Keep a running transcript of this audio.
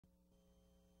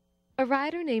A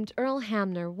writer named Earl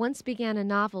Hamner once began a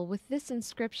novel with this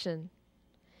inscription: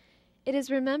 "It is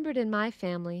remembered in my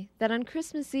family that on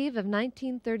Christmas Eve of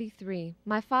 1933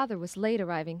 my father was late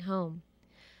arriving home.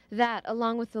 That,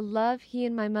 along with the love he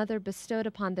and my mother bestowed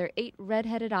upon their 8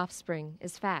 red-headed offspring,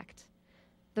 is fact.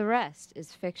 The rest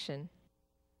is fiction."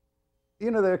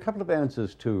 You know, there are a couple of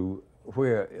answers to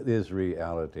where it is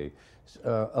reality.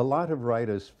 A lot of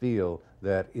writers feel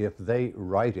that if they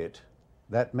write it,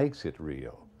 that makes it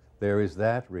real. There is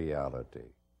that reality.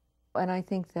 And I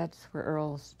think that's where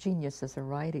Earl's genius as a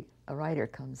writer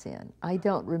comes in. I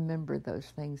don't remember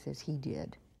those things as he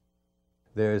did.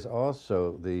 There's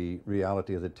also the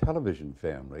reality of the television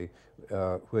family,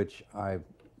 which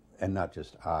and not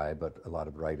just I, but a lot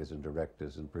of writers and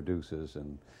directors and producers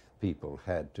and people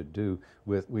had to do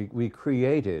with, we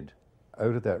created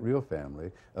out of that real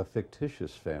family a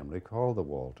fictitious family called the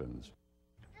Waltons.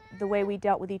 The way we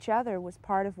dealt with each other was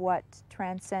part of what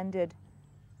transcended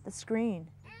the screen.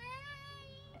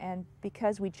 And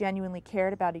because we genuinely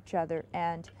cared about each other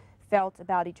and felt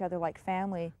about each other like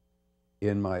family.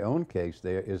 In my own case,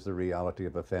 there is the reality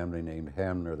of a family named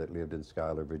Hamner that lived in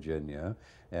Schuyler, Virginia,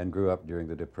 and grew up during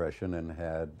the Depression and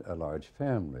had a large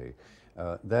family.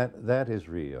 That is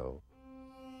real.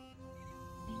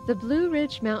 The Blue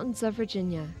Ridge Mountains of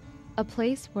Virginia, a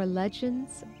place where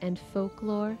legends and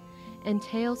folklore and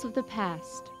tales of the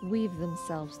past weave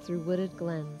themselves through wooded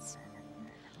glens.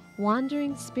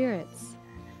 Wandering spirits,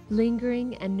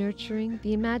 lingering and nurturing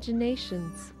the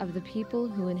imaginations of the people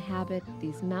who inhabit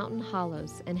these mountain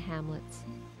hollows and hamlets.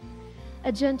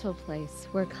 A gentle place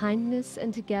where kindness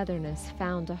and togetherness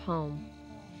found a home.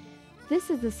 This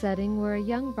is the setting where a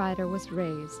young writer was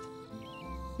raised.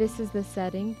 This is the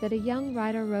setting that a young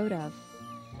writer wrote of.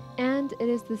 And it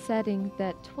is the setting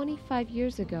that 25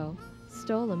 years ago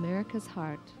stole America's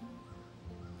heart.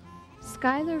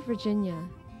 Schuyler, Virginia,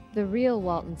 the real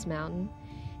Walton's Mountain,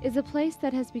 is a place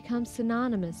that has become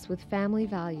synonymous with family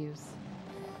values.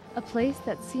 A place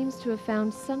that seems to have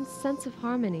found some sense of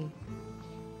harmony.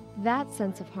 That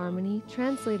sense of harmony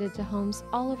translated to homes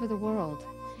all over the world,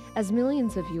 as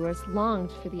millions of viewers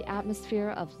longed for the atmosphere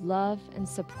of love and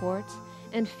support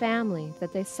and family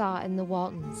that they saw in the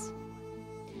Waltons.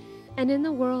 And in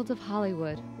the world of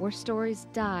Hollywood, where stories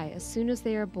die as soon as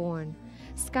they are born,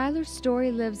 Schuyler's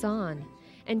story lives on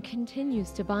and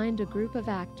continues to bind a group of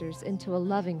actors into a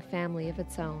loving family of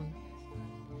its own.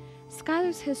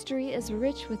 Schuyler's history is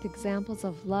rich with examples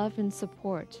of love and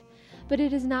support, but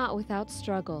it is not without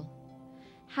struggle.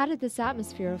 How did this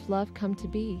atmosphere of love come to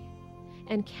be?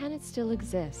 And can it still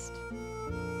exist?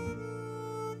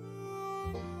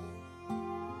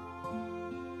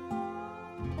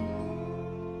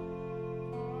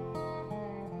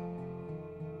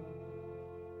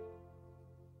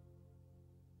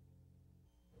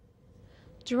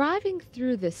 Driving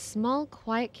through this small,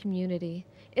 quiet community,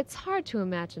 it's hard to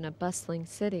imagine a bustling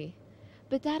city.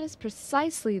 But that is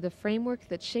precisely the framework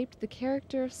that shaped the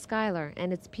character of Schuyler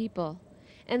and its people,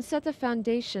 and set the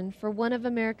foundation for one of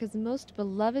America's most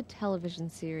beloved television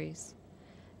series.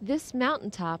 This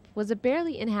mountaintop was a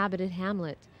barely inhabited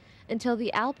hamlet until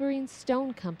the Alberine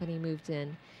Stone Company moved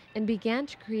in and began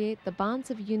to create the bonds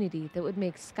of unity that would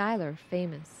make Schuyler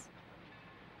famous.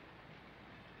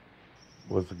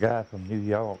 Was a guy from New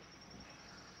York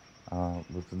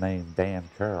with the name Dan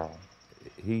Carroll.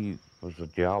 He was a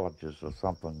geologist or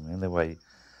something. Anyway,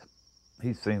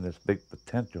 he's seen this big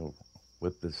potential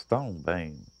with this stone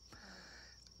vein.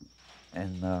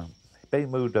 And they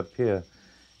moved up here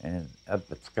and up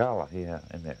at Schuyler here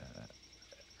in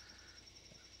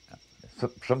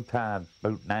sometime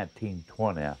about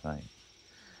 1920, I think.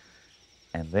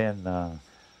 And then, of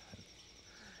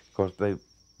course, they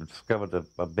discovered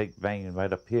a big vein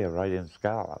right up here, right in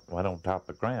Schuyler, right on top of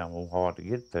the ground, was hard to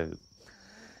get to.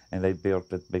 And they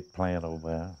built this big plant over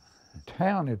there. The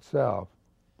town itself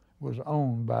was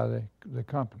owned by the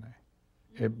company.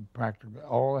 Practically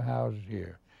all the houses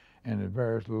here and the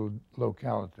various little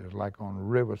localities, like on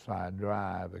Riverside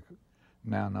Drive,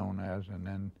 now known as, and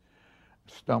then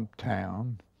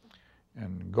Stumptown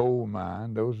and Gold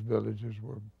Mine, those villages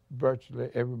were virtually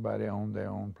everybody owned their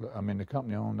own, the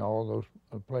company owned all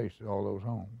those places, all those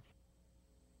homes.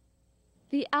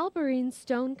 The Alberine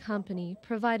Stone Company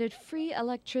provided free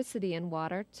electricity and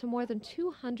water to more than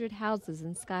 200 houses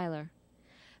in Schuyler.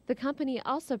 The company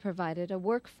also provided a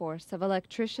workforce of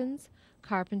electricians,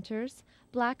 carpenters,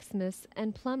 blacksmiths,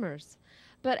 and plumbers.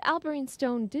 But Alberine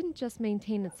Stone didn't just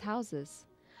maintain its houses.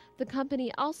 The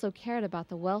company also cared about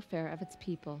the welfare of its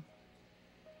people.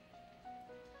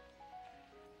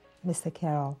 Mr.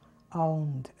 Carroll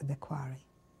owned the quarry.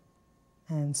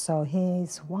 And so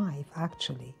his wife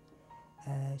actually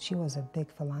She was a big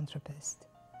philanthropist,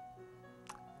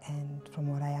 and from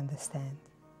what I understand,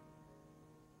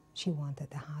 she wanted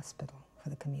a hospital for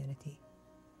the community.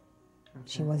 Okay.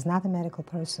 She was not a medical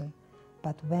person,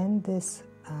 but when this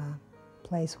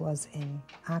place was in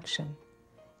action,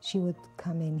 she would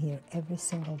come in here every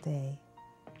single day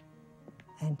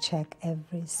and check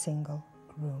every single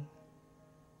room,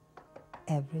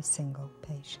 every single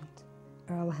patient.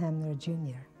 Earl Hamner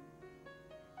Jr.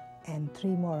 and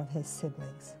 3 more of his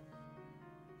siblings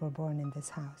were born in this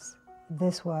house.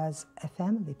 This was a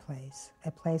family place,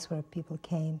 a place where people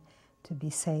came to be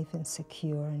safe and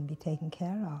secure and be taken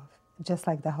care of, just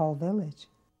like the whole village.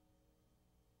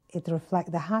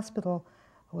 The hospital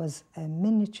was a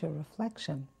miniature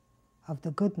reflection of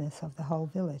the goodness of the whole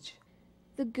village.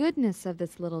 The goodness of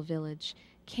this little village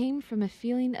came from a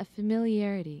feeling of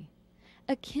familiarity,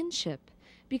 a kinship,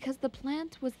 because the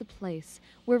plant was the place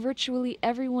where virtually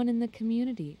everyone in the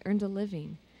community earned a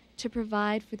living to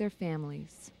provide for their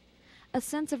families, a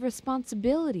sense of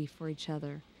responsibility for each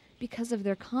other because of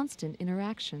their constant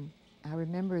interaction. I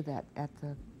remember that at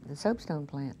the soapstone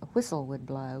plant, a whistle would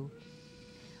blow.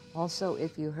 Also,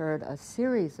 if you heard a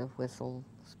series of whistles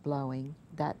blowing,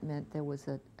 that meant there was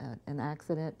an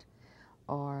accident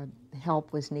or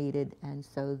help was needed, and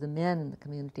so the men in the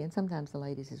community, and sometimes the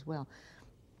ladies as well,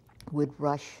 would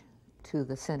rush to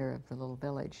the center of the little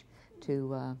village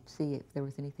to see if there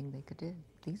was anything they could do.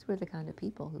 These were the kind of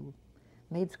people who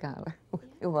made Schuyler.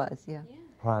 It was, yeah.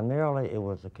 Primarily, it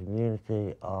was a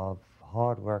community of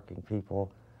hard-working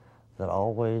people that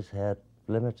always had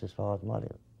limits as far as money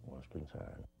was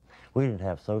concerned. We didn't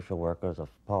have social workers or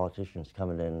politicians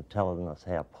coming in and telling us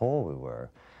how poor we were,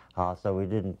 so we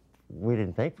didn't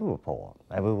think we were poor,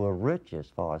 and we were rich as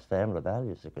far as family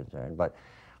values are concerned. But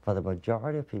for the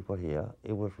majority of people here,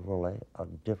 it was really a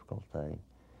difficult thing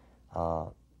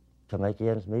to make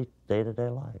ends meet day-to-day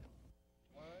life.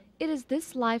 It is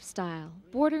this lifestyle,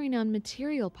 bordering on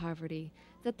material poverty,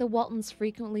 that the Waltons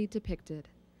frequently depicted.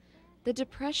 The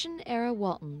Depression-era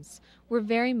Waltons were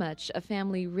very much a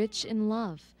family rich in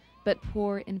love, but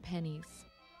poor in pennies.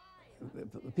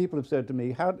 People have said to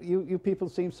me, "How you people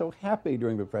seem so happy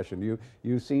during the Depression.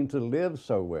 You seem to live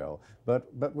so well."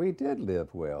 But we did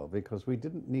live well because we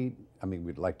didn't need. I mean,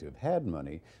 we'd like to have had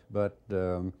money, but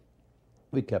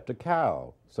we kept a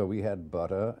cow, so we had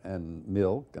butter and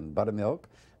milk and buttermilk,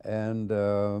 and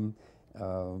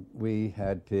we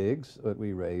had pigs that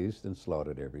we raised and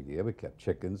slaughtered every year. We kept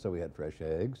chickens, so we had fresh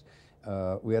eggs.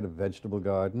 We had a vegetable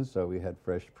garden, so we had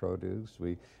fresh produce.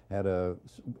 We had a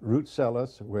root cellar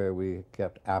where we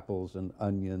kept apples and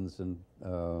onions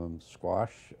and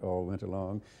squash all winter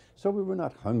long. So we were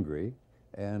not hungry.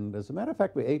 And as a matter of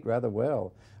fact, we ate rather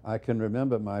well. I can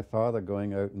remember my father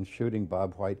going out and shooting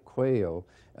bobwhite quail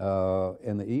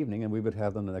in the evening, and we would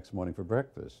have them the next morning for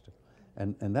breakfast.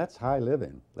 And that's high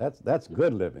living. That's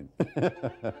good living.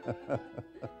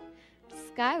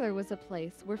 Schuyler was a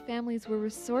place where families were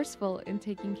resourceful in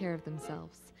taking care of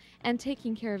themselves and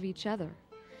taking care of each other.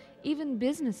 Even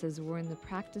businesses were in the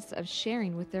practice of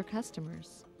sharing with their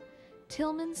customers.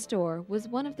 Tillman's store was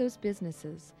one of those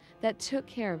businesses that took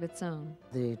care of its own.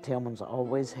 The Tillmans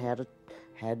always had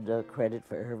credit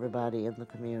for everybody in the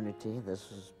community.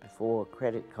 This was before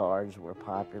credit cards were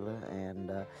popular,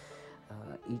 and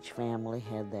each family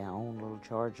had their own little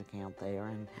charge account there.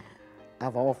 And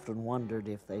I've often wondered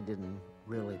if they didn't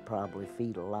really probably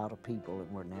feed a lot of people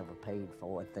and were never paid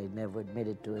for it. They never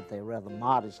admitted to it. They're rather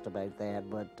modest about that,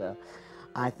 but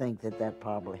I think that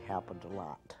probably happened a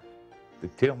lot. The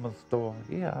Tillman store,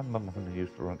 yeah, I remember when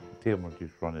Tillman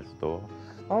used to run his store.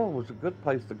 Oh, it was a good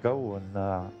place to go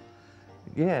and,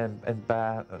 yeah, and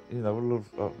buy, little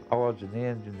odds and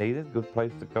ends you needed. Good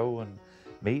place to go and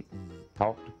meet and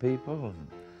talk to people.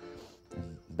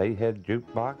 And they had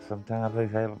jukebox. Sometimes they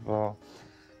have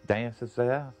dances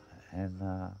there. And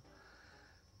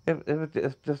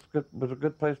it was a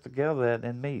good place to gather at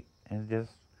and meet and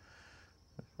just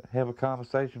have a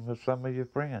conversation with some of your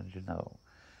friends,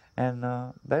 And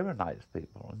they were nice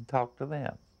people, and talk to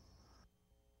them.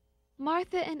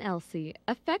 Martha and Elsie,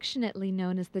 affectionately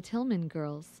known as the Tillman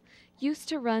girls, used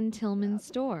to run Tillman's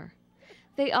store.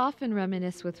 They often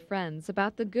reminisce with friends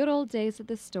about the good old days at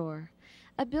the store,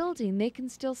 a building they can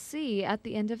still see at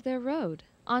the end of their road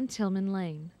on Tillman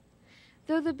Lane.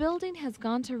 Though the building has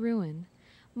gone to ruin,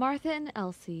 Martha and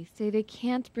Elsie say they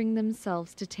can't bring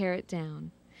themselves to tear it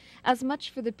down, as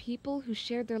much for the people who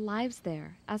shared their lives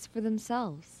there as for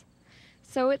themselves.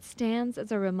 So it stands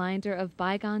as a reminder of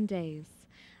bygone days,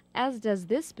 as does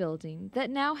this building that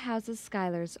now houses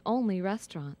Schuyler's only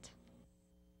restaurant.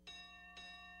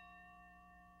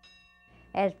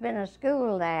 There's been a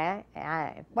school there,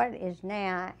 what is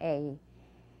now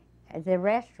the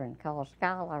restaurant called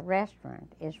Schuyler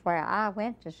Restaurant is where I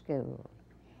went to school.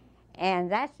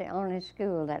 And that's the only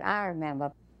school that I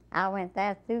remember. I went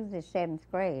there through the 7th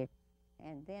grade.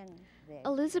 And then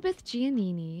Elizabeth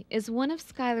Giannini is one of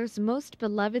Schuyler's most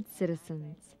beloved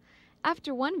citizens.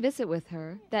 After one visit with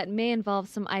her, that may involve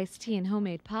some iced tea and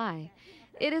homemade pie,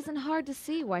 it isn't hard to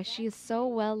see why she is so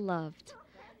well loved.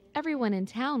 Everyone in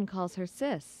town calls her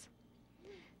Sis.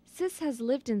 Sis has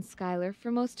lived in Schuyler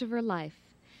for most of her life,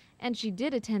 and she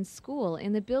did attend school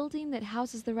in the building that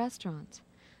houses the restaurant.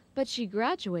 But she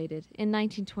graduated in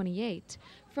 1928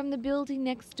 from the building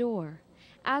next door,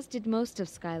 as did most of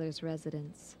Schuyler's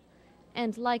residents.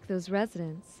 And like those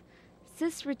residents,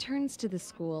 Sis returns to the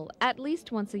school at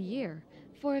least once a year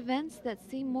for events that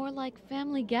seem more like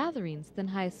family gatherings than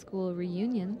high school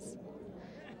reunions.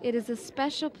 It is a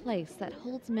special place that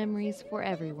holds memories for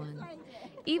everyone,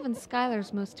 even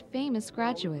Schuyler's most famous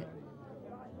graduate.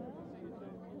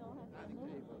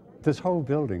 This whole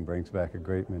building brings back a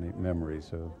great many memories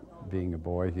of being a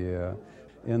boy here.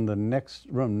 In the next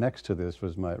room next to this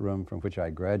was my room from which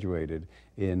I graduated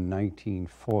in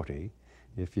 1940.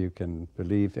 If you can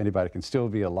believe anybody can still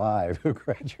be alive who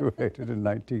graduated in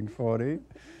 1940.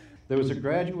 There was a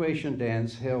graduation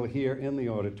dance held here in the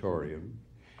auditorium.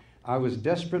 I was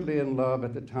desperately in love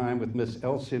at the time with Miss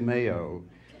Elsie Mayo,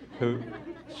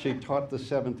 she taught the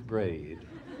 7th grade.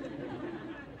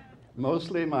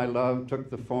 Mostly my love took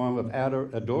the form of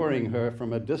adoring her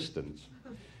from a distance,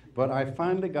 but I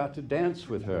finally got to dance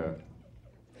with her.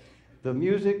 The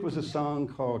music was a song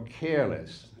called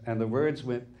Careless, and the words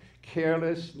went,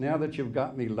 "Careless, now that you've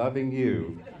got me loving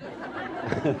you."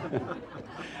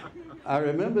 I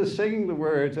remember singing the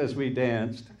words as we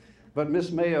danced, but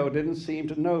Miss Mayo didn't seem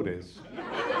to notice.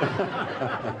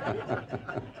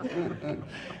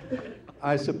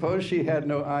 I suppose she had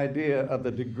no idea of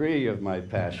the degree of my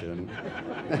passion,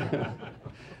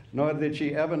 nor did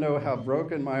she ever know how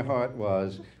broken my heart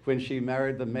was when she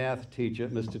married the math teacher,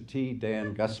 Mr. T.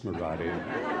 Dan Gusmarati.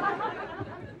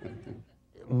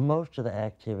 Most of the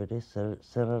activities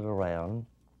centered around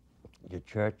your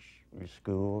church, your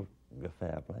school, your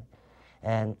family,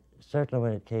 and certainly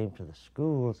when it came to the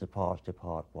schools, the positive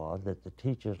part was that the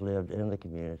teachers lived in the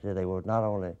community. They were not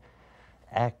only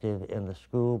active in the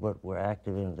school, but were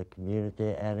active in the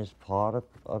community and as part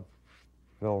of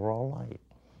your overall life.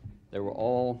 They were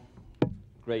all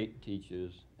great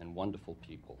teachers and wonderful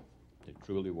people. They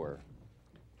truly were.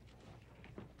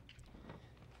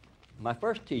 My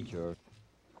first teacher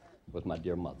was my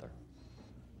dear mother.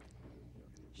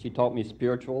 She taught me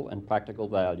spiritual and practical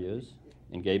values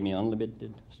and gave me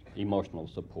unlimited emotional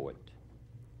support,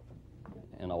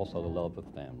 and also the love of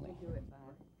family.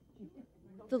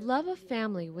 The love of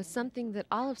family was something that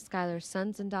all of Schuyler's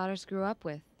sons and daughters grew up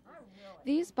with.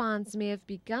 These bonds may have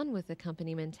begun with a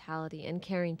company mentality and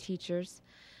caring teachers,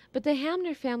 but the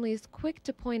Hamner family is quick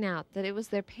to point out that it was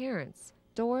their parents,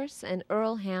 Doris and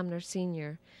Earl Hamner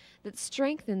Sr., that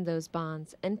strengthened those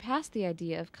bonds and passed the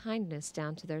idea of kindness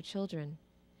down to their children.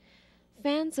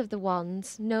 Fans of the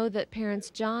Waltons know that parents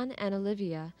John and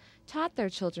Olivia taught their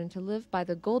children to live by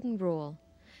the golden rule,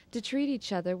 to treat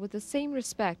each other with the same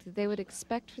respect that they would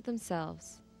expect for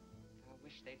themselves.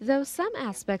 Though some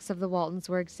aspects of the Waltons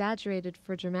were exaggerated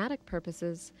for dramatic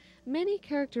purposes, many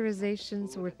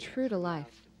characterizations were true to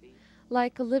life.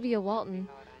 Like Olivia Walton,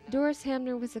 Doris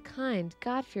Hamner was a kind,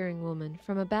 God-fearing woman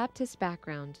from a Baptist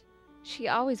background. She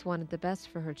always wanted the best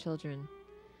for her children.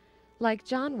 Like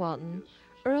John Walton,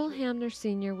 Earl Hamner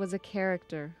Sr. was a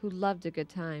character who loved a good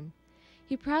time.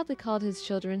 He proudly called his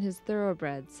children his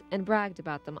thoroughbreds and bragged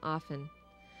about them often.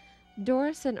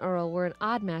 Doris and Earl were an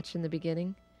odd match in the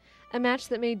beginning, a match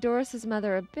that made Doris's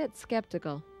mother a bit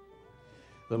skeptical.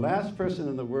 The last person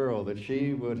in the world that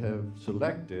she would have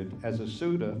selected as a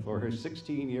suitor for her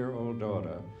 16-year-old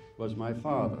daughter was my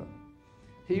father.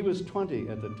 He was 20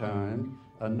 at the time,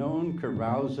 a known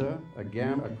carouser,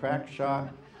 a crack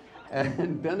shot,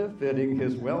 and benefiting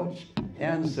his Welsh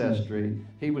ancestry,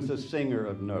 he was a singer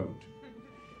of note.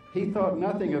 He thought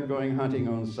nothing of going hunting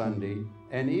on Sunday,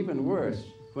 and even worse,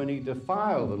 when he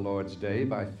defiled the Lord's Day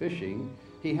by fishing,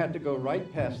 he had to go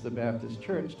right past the Baptist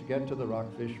church to get to the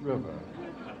Rockfish River.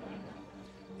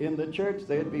 In the church,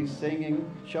 they'd be singing,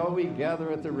 "Shall we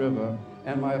gather at the river?"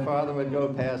 and my father would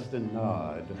go past and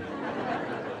nod.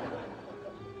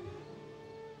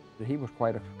 He was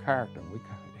quite a character.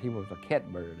 He was a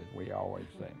catbird, as we always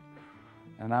say.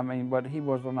 And I mean, but he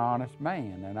was an honest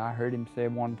man. And I heard him say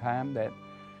one time that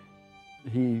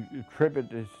he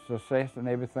attributed his success and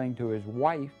everything to his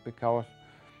wife because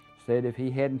said if he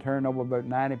hadn't turned over about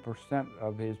 90%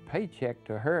 of his paycheck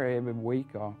to her every week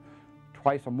or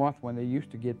twice a month when they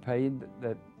used to get paid,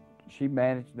 that she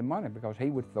managed the money because he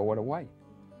would throw it away,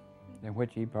 in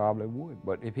which he probably would.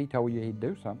 But if he told you he'd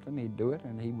do something, he'd do it,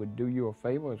 and he would do you a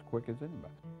favor as quick as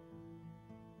anybody.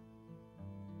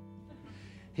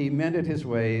 He mended his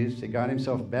ways, he got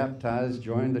himself baptized,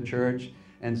 joined the church,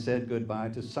 and said goodbye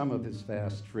to some of his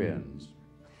fast friends.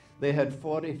 They had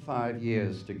 45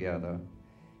 years together.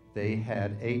 They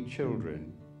had 8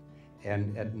 children,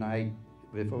 and at night,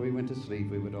 before we went to sleep,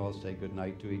 we would all say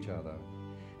goodnight to each other.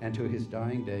 And to his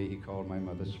dying day, he called my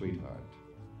mother sweetheart.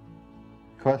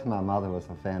 Of course, my mother was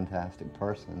a fantastic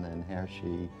person, and how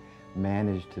she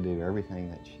managed to do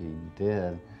everything that she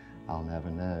did, I'll never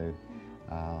know.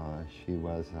 She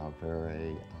was a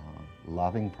very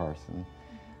loving person.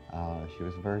 She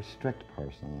was a very strict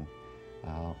person,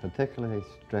 particularly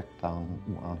strict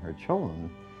on her children.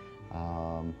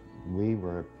 We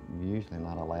were usually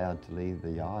not allowed to leave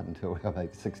the yard until we were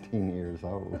like 16 years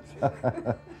old.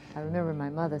 I remember my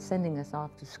mother sending us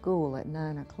off to school at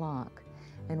 9 o'clock,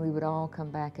 and we would all come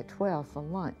back at 12 for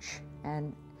lunch.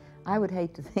 And I would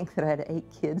hate to think that I had 8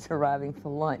 kids arriving for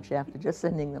lunch after just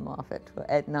sending them off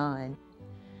at 9.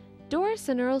 Doris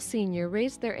and Earl Sr.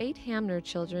 raised their 8 Hamner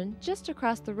children just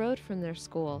across the road from their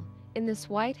school, in this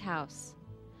white house.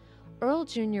 Earl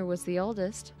Jr. was the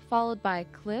oldest, followed by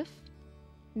Cliff,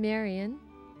 Marion,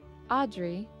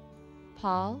 Audrey,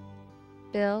 Paul,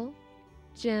 Bill,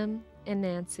 Jim, and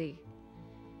Nancy.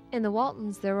 In the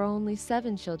Waltons, there were only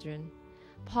 7 children.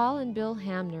 Paul and Bill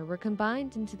Hamner were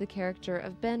combined into the character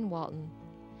of Ben Walton.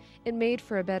 It made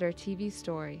for a better TV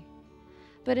story.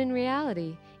 But in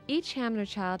reality, each Hamner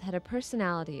child had a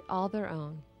personality all their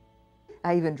own.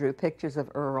 I even drew pictures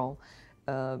of Earl.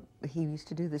 He used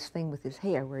to do this thing with his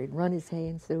hair where he'd run his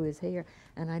hands through his hair,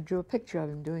 and I drew a picture of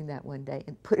him doing that one day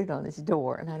and put it on his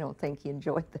door, and I don't think he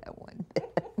enjoyed that one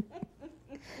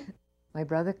bit. My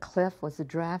brother Cliff was a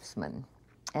draftsman,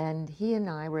 and he and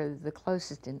I were the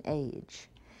closest in age,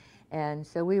 and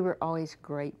so we were always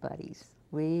great buddies.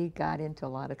 We got into a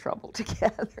lot of trouble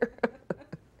together.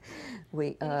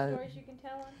 Any stories you can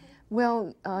tell on him?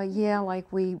 Well, yeah,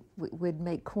 like we would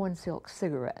make corn silk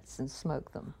cigarettes and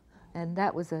smoke them. And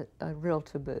that was a real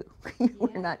taboo. You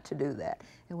were not to do that.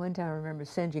 And one time I remember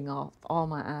singeing off all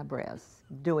my eyebrows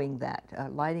doing that,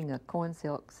 lighting a corn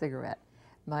silk cigarette.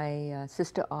 My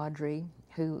sister Audrey,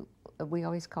 who we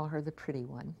always call her the pretty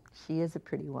one. She is a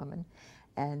pretty woman.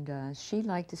 And she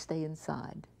liked to stay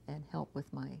inside and help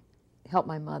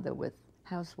my mother with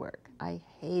housework. I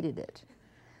hated it.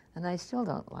 And I still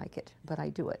don't like it, but I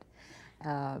do it.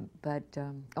 But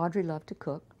Audrey loved to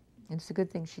cook. And it's a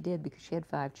good thing she did because she had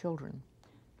 5 children.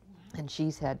 And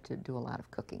she's had to do a lot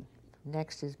of cooking.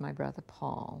 Next is my brother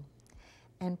Paul.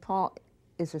 And Paul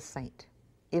is a saint.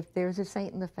 If there's a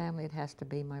saint in the family, it has to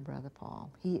be my brother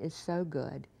Paul. He is so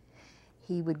good.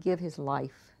 He would give his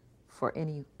life for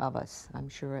any of us, I'm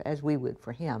sure, as we would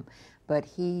for him. But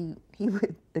he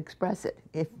would express it.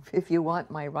 If you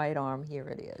want my right arm, here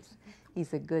it is.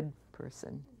 He's a good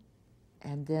person.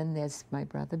 And then there's my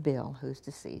brother Bill, who's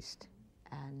deceased.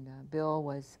 And Bill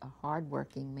was a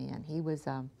hard-working man.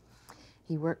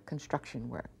 He worked construction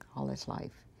work all his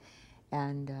life.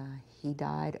 And he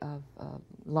died of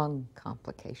lung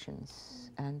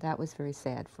complications. And that was very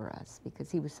sad for us because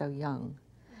he was so young.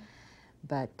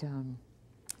 But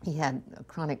he had a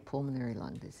chronic pulmonary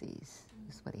lung disease,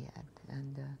 is what he had.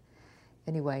 And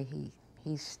anyway,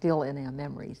 he's still in our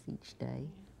memories each day.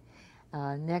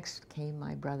 Next came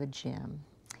my brother Jim.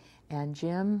 And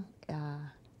Jim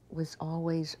was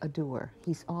always a doer.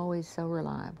 He's always so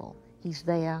reliable. He's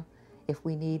there if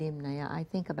we need him now. I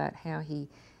think about how he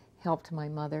helped my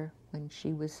mother when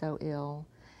she was so ill.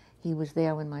 He was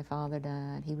there when my father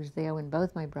died. He was there when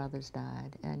both my brothers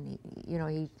died. And,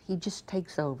 he just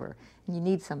takes over. And you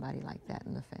need somebody like that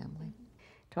in the family.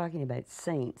 Talking about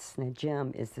saints, now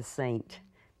Jim is the saint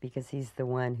because he's the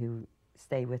one who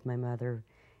stayed with my mother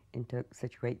and took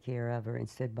such great care of her and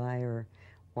stood by her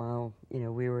while,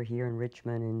 we were here in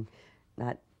Richmond and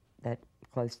not that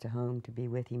close to home to be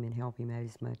with him and help him out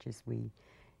as much as we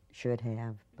should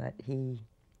have. But he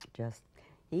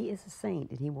is a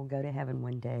saint, and he will go to heaven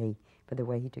one day for the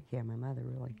way he took care of my mother,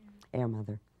 really. Our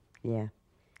mother, yeah.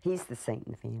 He's the saint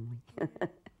in the family.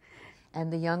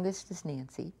 And the youngest is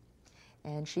Nancy,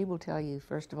 and she will tell you,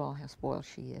 first of all, how spoiled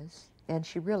she is, and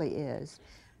she really is.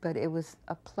 But it was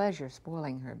a pleasure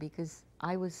spoiling her because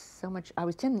I was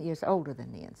 10 years older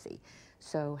than Nancy.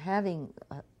 So having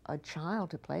a child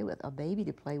to play with, a baby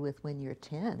to play with when you're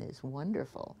 10 is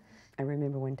wonderful. I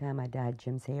remember one time I dyed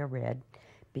Jim's hair red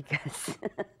because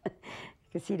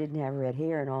because he didn't have red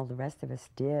hair and all the rest of us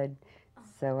did.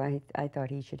 So I thought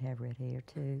he should have red hair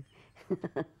too.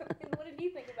 And what did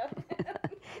you think about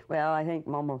that? Well, I think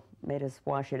Mama made us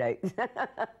wash it out.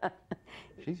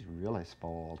 She's really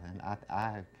spoiled, and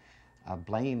I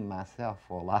blame myself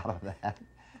for a lot of that,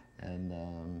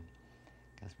 and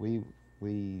because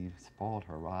we spoiled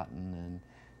her rotten,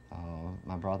 and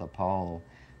my brother Paul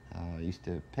used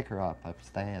to pick her up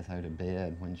upstairs out of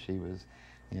bed when she was,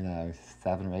 you know,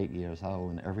 7 or 8 years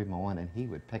old, and every morning he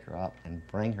would pick her up and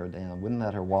bring her down, wouldn't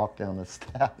let her walk down the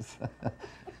steps.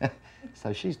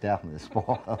 So she's definitely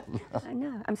spoiled. I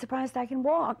know. I'm surprised I can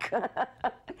walk.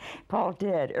 Paul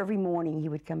did. Every morning he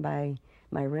would come by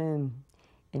my room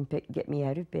and get me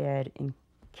out of bed and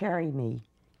carry me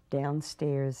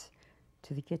downstairs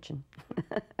to the kitchen,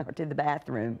 or to the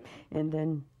bathroom, and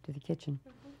then to the kitchen.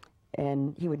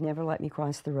 And he would never let me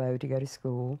cross the road to go to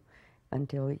school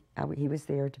until he was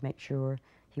there to make sure.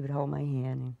 He would hold my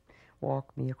hand and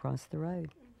walk me across the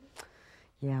road.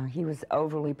 Yeah, he was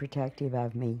overly protective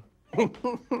of me.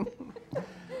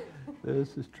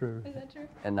 This is true. Is that true?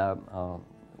 And I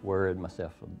worried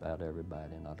myself about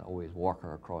everybody, and I'd always walk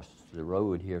her across the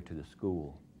road here to the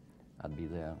school. I'd be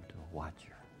there to watch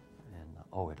her, and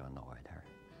it annoyed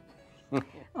her.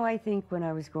 Oh, I think when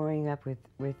I was growing up with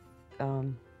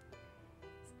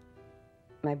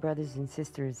my brothers and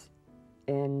sisters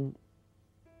and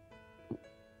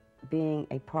being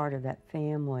a part of that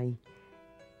family,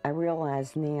 I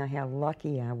realize now how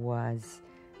lucky I was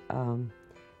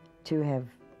to have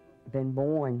been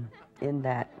born in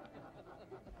that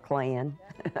clan.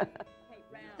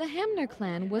 The Hamner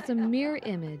clan was a mirror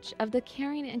image of the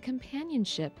caring and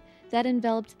companionship that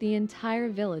enveloped the entire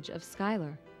village of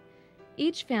Schuyler.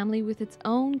 Each family with its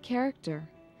own character,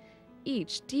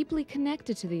 each deeply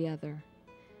connected to the other.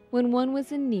 When one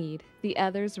was in need, the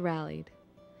others rallied.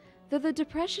 Though the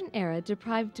Depression era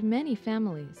deprived many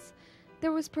families,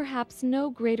 there was perhaps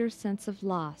no greater sense of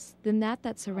loss than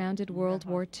that surrounded World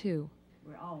War II.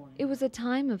 It was a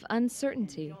time of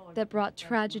uncertainty that brought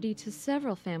tragedy to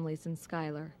several families in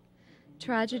Schuyler.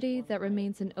 Tragedy that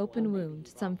remains an open wound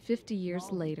some 50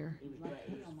 years later.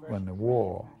 When the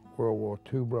war, World War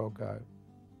II broke out,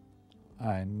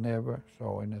 I never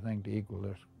saw anything to equal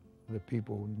this. The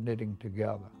people knitting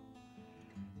together,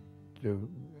 to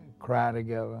cry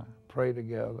together, pray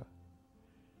together,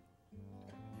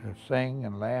 to sing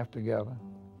and laugh together.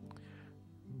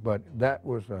 But that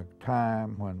was a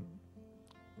time when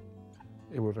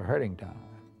it was a hurting time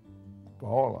for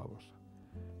all of us.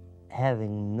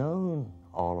 Having known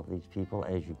all of these people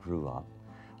as you grew up,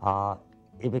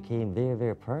 it became very,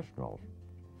 very personal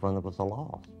when there was a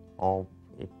loss, or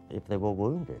if they were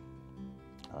wounded.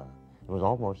 It was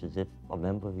almost as if a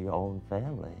member of your own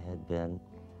family had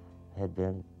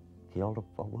been killed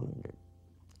or wounded,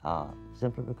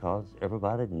 simply because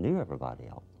everybody knew everybody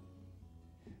else.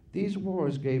 These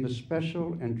wars gave a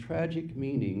special and tragic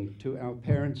meaning to our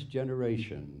parents'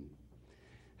 generation.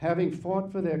 Having fought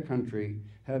for their country,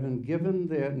 having given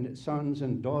their sons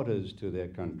and daughters to their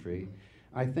country,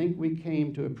 I think we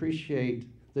came to appreciate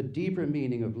the deeper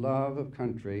meaning of love of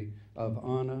country, of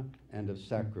honor, and of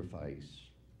sacrifice.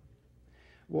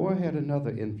 War had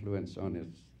another influence on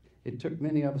us. It took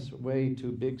many of us away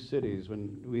to big cities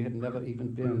when we had never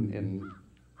even been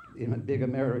in big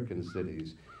American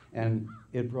cities. And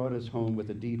it brought us home with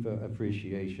a deeper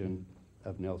appreciation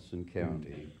of Nelson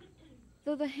County.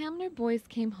 Though the Hamner boys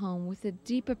came home with a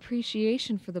deep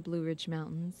appreciation for the Blue Ridge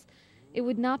Mountains, it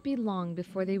would not be long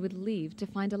before they would leave to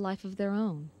find a life of their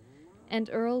own. And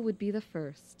Earl would be the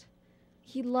first.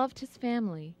 He loved his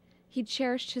family. He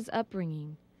cherished his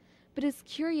upbringing. But his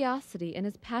curiosity and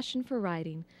his passion for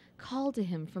writing called to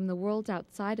him from the world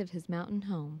outside of his mountain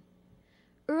home.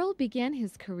 Earl began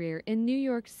his career in New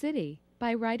York City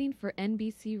by writing for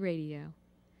NBC Radio.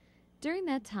 During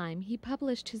that time, he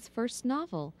published his first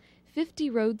novel, 50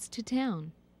 Roads to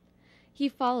Town. He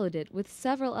followed it with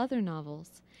several other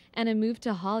novels and a move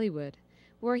to Hollywood,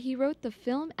 where he wrote the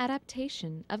film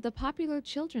adaptation of the popular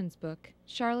children's book,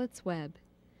 Charlotte's Web.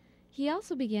 He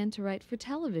also began to write for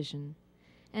television,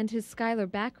 and his Schuyler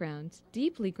background,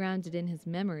 deeply grounded in his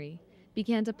memory,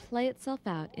 began to play itself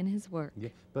out in his work. Yeah,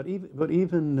 but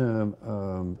even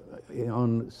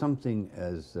on something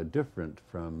as different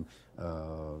from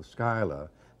Schuyler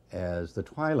as the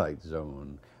Twilight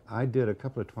Zone, I did a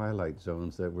couple of Twilight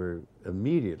Zones that were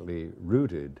immediately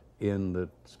rooted in the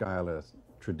Schuyler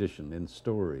tradition, in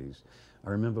stories. I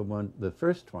remember the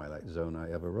first Twilight Zone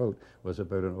I ever wrote was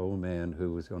about an old man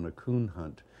who was on a coon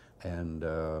hunt, and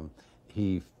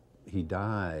he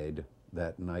died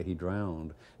that night. He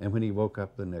drowned, and when he woke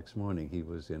up the next morning, he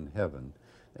was in heaven.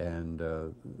 and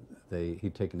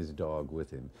he'd taken his dog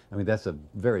with him. I mean, that's a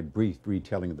very brief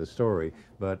retelling of the story,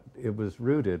 but it was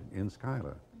rooted in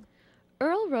Schuyler.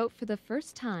 Earl wrote for the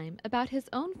first time about his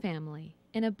own family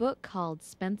in a book called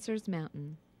Spencer's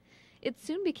Mountain. It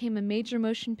soon became a major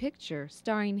motion picture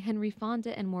starring Henry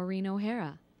Fonda and Maureen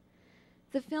O'Hara.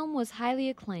 The film was highly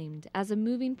acclaimed as a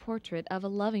moving portrait of a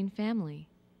loving family.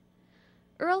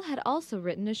 Earl had also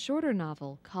written a shorter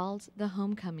novel called The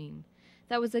Homecoming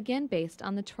that was again based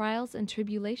on the trials and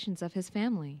tribulations of his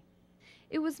family.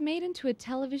 It was made into a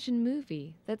television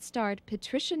movie that starred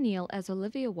Patricia Neal as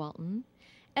Olivia Walton,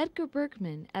 Edgar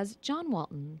Bergman as John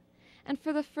Walton, and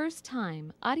for the first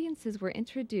time, audiences were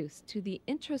introduced to the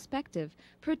introspective,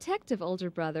 protective older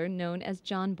brother known as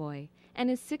John Boy and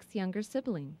his 6 younger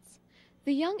siblings.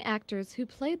 The young actors who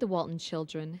played the Walton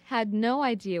children had no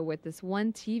idea what this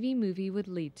one TV movie would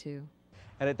lead to.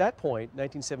 And at that point,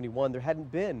 1971, there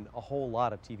hadn't been a whole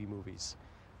lot of TV movies.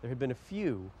 There had been a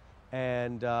few,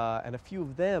 and a few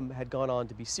of them had gone on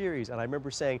to be series. And I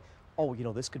remember saying, oh, you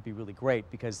know, this could be really great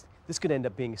because this could end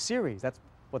up being a series. That's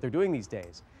what they're doing these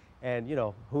days. And, you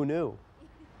know, who knew?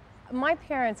 My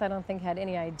parents, I don't think, had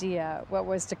any idea what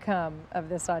was to come of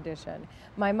this audition.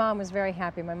 My mom was very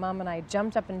happy. My mom and I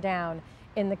jumped up and down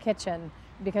in the kitchen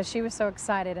because she was so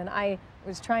excited, and I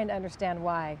was trying to understand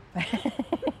why. You're 9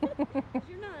 and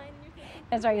you're thinking.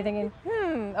 That's right, you're thinking,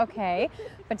 okay.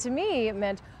 But to me, it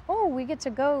meant, oh, we get to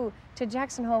go to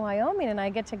Jackson Hole, Wyoming, and I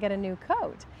get to get a new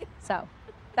coat. So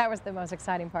that was the most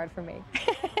exciting part for me.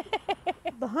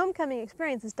 The homecoming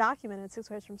experience is documented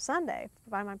 6 Ways from Sunday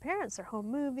by my parents, their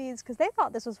home movies, because they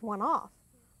thought this was one-off.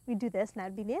 We'd do this and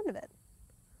that'd be the end of it.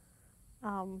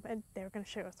 And they were going to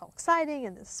show us all exciting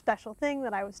and this special thing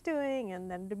that I was doing and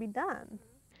then to be done.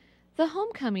 The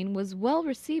Homecoming was well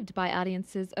received by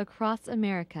audiences across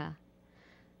America.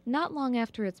 Not long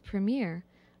after its premiere,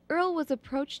 Earl was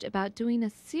approached about doing a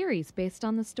series based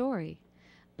on the story,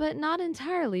 but not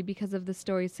entirely because of the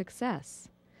story's success.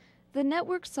 The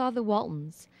network saw the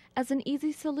Waltons as an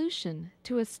easy solution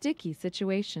to a sticky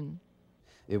situation.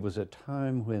 It was a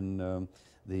time when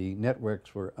the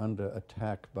networks were under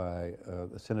attack by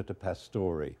Senator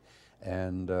Pastore,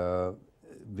 and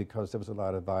because there was a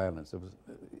lot of violence, there was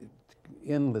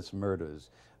endless murders,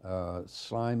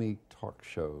 slimy talk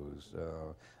shows,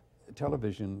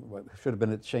 television should have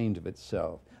been ashamed of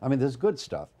itself. I mean, there's good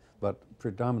stuff, but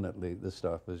predominantly the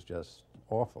stuff was just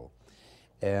awful.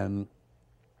 And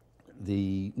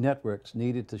the networks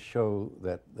needed to show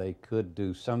that they could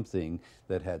do something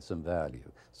that had some value.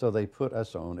 So they put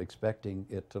us on expecting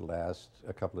it to last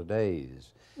a couple of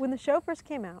days. When the show first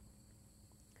came out,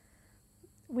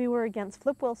 we were against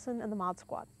Flip Wilson and the Mod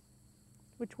Squad,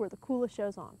 which were the coolest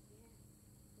shows on.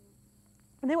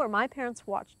 And they were, my parents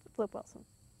watched Flip Wilson.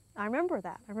 I remember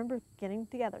that. I remember getting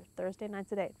together Thursday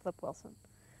nights at 8, Flip Wilson.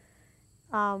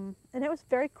 And it was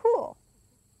very cool.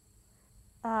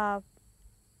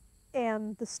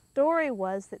 And the story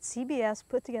was that CBS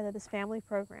put together this family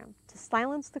program to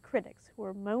silence the critics who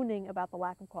were moaning about the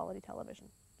lack of quality television.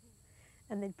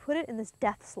 And they'd put it in this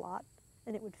death slot,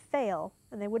 and it would fail,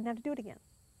 and they wouldn't have to do it again.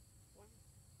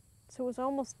 So it was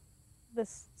almost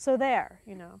this, so there,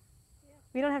 you know. Yeah.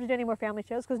 We don't have to do any more family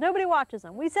shows because nobody watches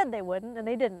them. We said they wouldn't, and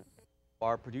they didn't.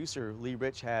 Our producer, Lee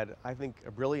Rich, had, I think,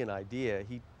 a brilliant idea.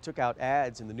 He took out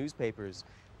ads in the newspapers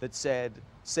that said,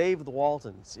 save the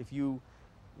Waltons. If you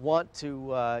want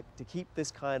to keep this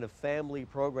kind of family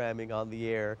programming on the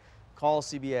air, call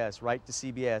CBS, write to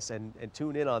CBS, and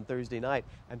tune in on Thursday night.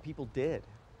 And people did.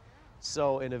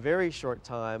 So in a very short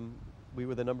time, we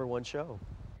were the #1 show.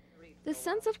 The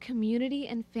sense of community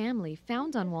and family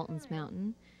found on Walton's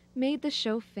Mountain made the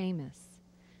show famous.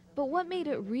 But what made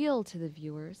it real to the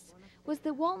viewers was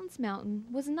that Walton's Mountain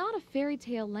was not a fairy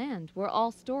tale land where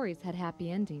all stories had happy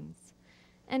endings.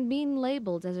 And being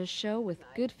labeled as a show with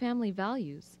good family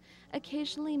values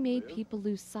occasionally made people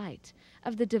lose sight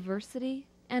of the diversity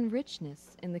and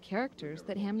richness in the characters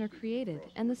that Hamner created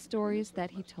and the stories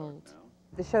that he told.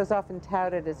 The show's often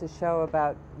touted as a show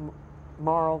about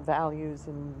moral values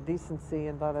and decency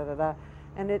and da-da-da-da,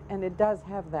 and it does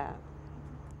have that.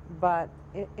 But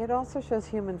it also shows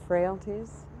human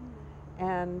frailties,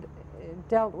 and it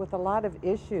dealt with a lot of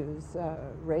issues,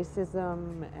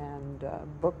 racism and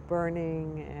book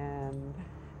burning and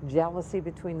jealousy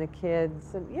between the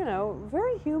kids, and, you know,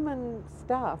 very human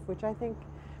stuff, which I think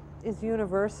is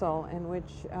universal and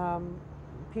which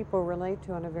people relate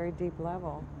to on a very deep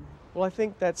level. Well, I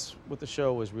think that's what the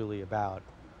show was really about,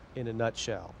 in a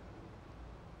nutshell.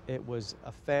 It was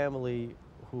a family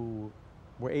who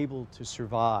were able to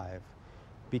survive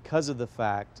because of the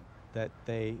fact that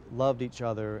they loved each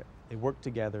other, they worked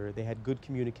together, they had good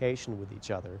communication with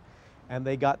each other, and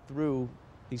they got through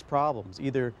these problems,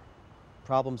 either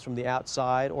problems from the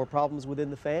outside or problems within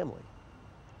the family.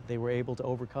 They were able to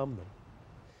overcome them.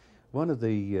 One of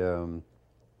the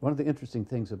interesting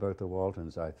things about the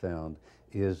Waltons, I found,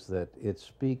 is that it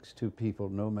speaks to people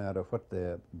no matter what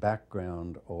their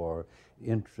background or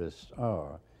interests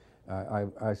are.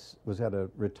 I was at a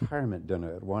retirement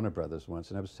dinner at Warner Brothers once,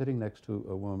 and I was sitting next to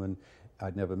a woman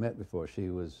I'd never met before. She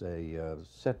was a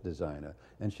set designer,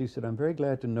 and she said, "I'm very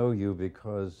glad to know you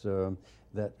because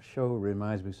that show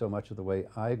reminds me so much of the way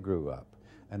I grew up."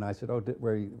 And I said, "Oh,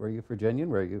 were you Virginian?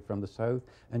 Were you from the South?"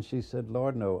 And she said,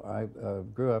 "Lord, no, I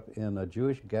grew up in a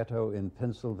Jewish ghetto in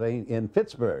Pennsylvania, in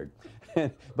Pittsburgh."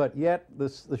 But yet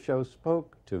the show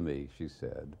spoke to me, she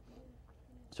said.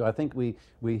 So I think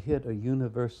we hit a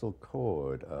universal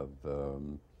chord of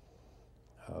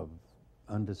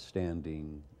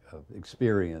understanding, of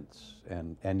experience,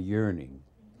 and yearning.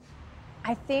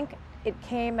 I think it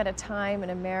came at a time in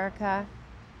America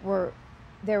where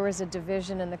there was a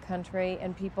division in the country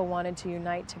and people wanted to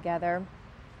unite together.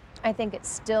 I think it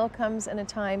still comes in a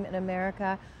time in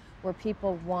America where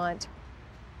people want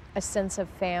a sense of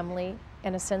family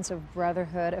and a sense of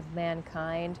brotherhood of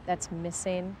mankind that's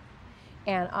missing.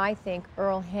 And I think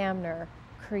Earl Hamner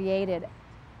created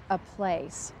a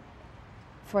place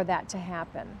for that to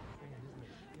happen.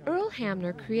 Earl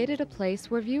Hamner created a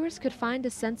place where viewers could find a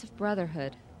sense of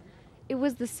brotherhood. It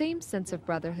was the same sense of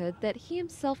brotherhood that he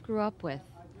himself grew up with.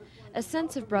 A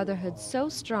sense of brotherhood so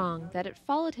strong that it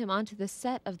followed him onto the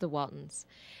set of The Waltons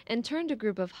and turned a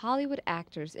group of Hollywood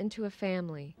actors into a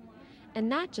family, and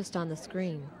not just on the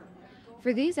screen.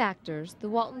 For these actors, The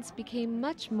Waltons became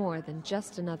much more than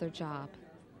just another job.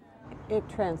 It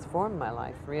transformed my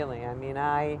life, really. I mean,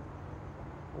 I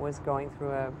was going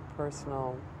through a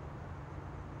personal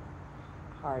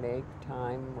heartache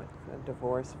time with a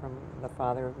divorce from the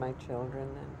father of my children,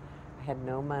 and I had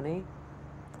no money.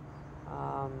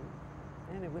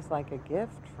 And it was like a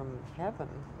gift from heaven,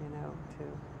 you know,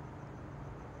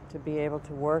 to be able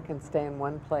to work and stay in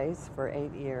one place for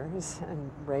 8 years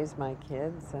and raise my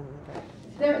kids. And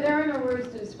there are no words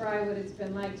to describe what it's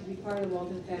been like to be part of the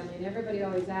Walton family, and everybody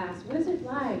always asks, what is it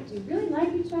like? Do you really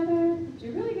like each other? Do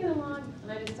you really get along?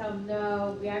 And I just tell them,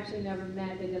 no, we actually never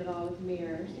met. They did it all with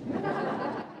mirrors.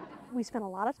 We spent a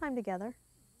lot of time together.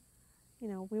 You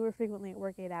know, we were frequently at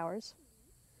work 8 hours.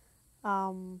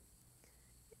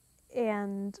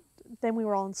 And then we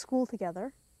were all in school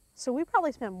together. So we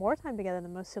probably spent more time together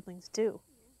than most siblings do.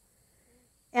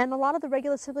 And a lot of the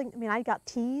regular siblings, I mean, I got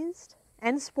teased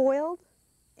and spoiled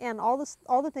and all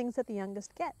the things that the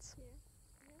youngest gets.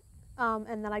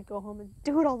 And then I'd go home and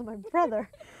do it all to my brother.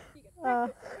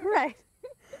 Right.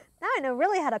 Now I know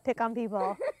really how to pick on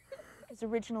people. Because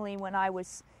originally when I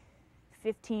was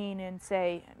 15 and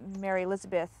say Mary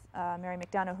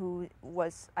McDonough, who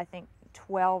was, I think,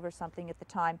 12 or something at the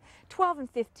time. 12 and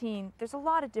 15, there's a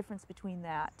lot of difference between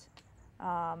that.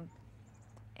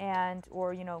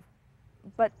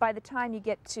 But by the time you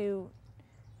get to,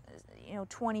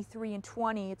 23 and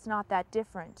 20, it's not that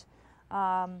different.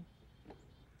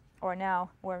 Or now,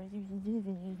 or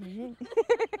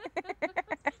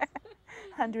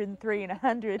 103 and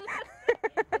 100.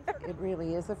 It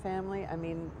really is a family. I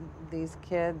mean, these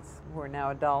kids who are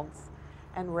now adults,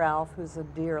 and Ralph, who's a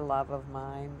dear love of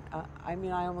mine. I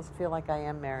mean, I almost feel like I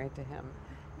am married to him,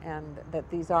 and that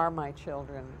these are my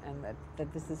children, and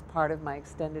that this is part of my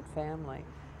extended family.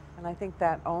 And I think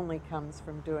that only comes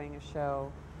from doing a show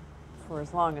for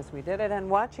as long as we did it, and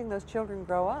watching those children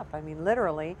grow up. I mean,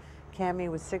 literally, Cammie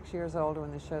was 6 years old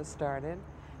when the show started,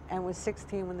 and was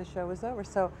 16 when the show was over.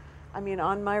 So, I mean,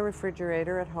 on my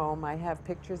refrigerator at home, I have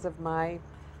pictures of my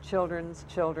children's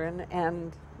children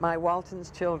and my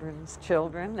Walton's children's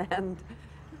children, and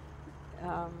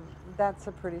that's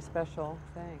a pretty special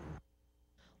thing.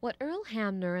 What Earl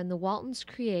Hamner and the Waltons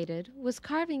created was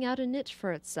carving out a niche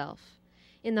for itself,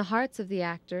 in the hearts of the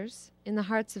actors, in the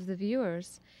hearts of the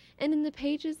viewers, and in the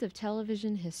pages of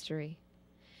television history.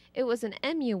 It was an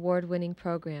Emmy Award-winning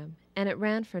program, and it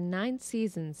ran for 9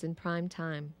 seasons in prime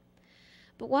time.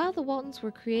 But while the Waltons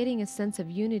were creating a sense of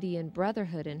unity and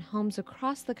brotherhood in homes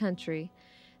across the country,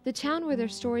 the town where their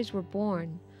stories were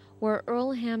born, where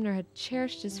Earl Hamner had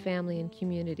cherished his family and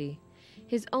community,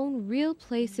 his own real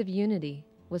place of unity,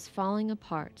 was falling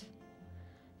apart.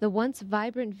 The once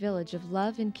vibrant village of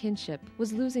love and kinship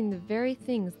was losing the very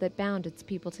things that bound its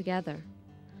people together.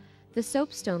 The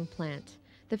soapstone plant,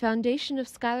 the foundation of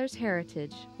Schuyler's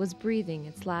heritage, was breathing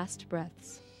its last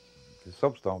breaths. The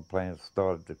soapstone plant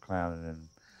started declining in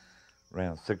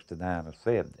around 69 or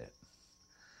 70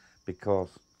 because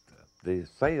the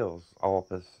sales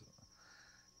office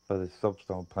for the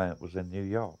soapstone plant was in New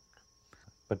York.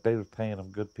 But they was paying them a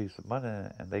good piece of money,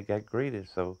 and they got greedy,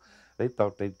 so they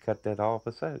thought they'd cut that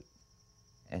office out.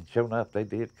 And sure enough, they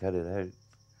did cut it out.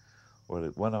 Well,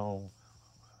 it went on.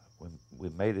 We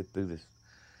made it through the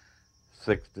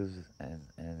 60s, and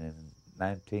in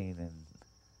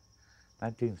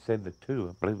 1972,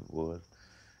 I believe it was,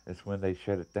 it's when they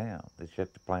shut it down. They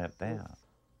shut the plant down.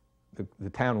 The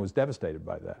town was devastated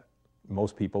by that.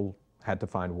 Most people had to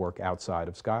find work outside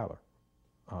of Schuyler.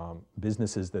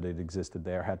 Businesses that had existed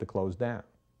there had to close down.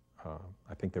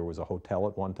 I think there was a hotel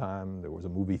at one time, there was a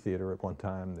movie theater at one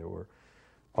time, there were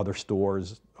other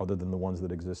stores other than the ones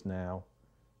that exist now.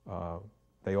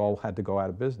 They all had to go out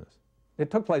of business. It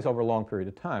took place over a long period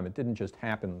of time. It didn't just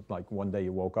happen like one day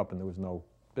you woke up and there was no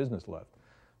business left.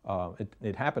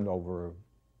 It happened over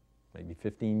maybe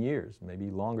 15 years, maybe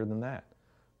longer than that.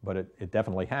 But it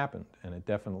definitely happened, and it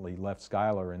definitely left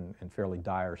Schuyler in fairly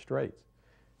dire straits.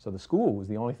 So the school was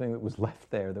the only thing that was left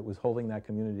there that was holding that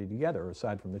community together,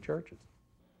 aside from the churches.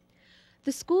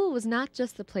 The school was not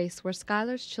just the place where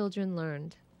Schuyler's children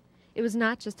learned. It was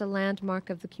not just a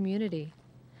landmark of the community.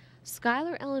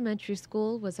 Schuyler Elementary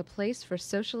School was a place for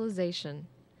socialization,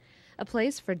 a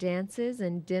place for dances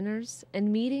and dinners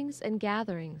and meetings and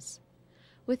gatherings.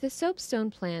 With the soapstone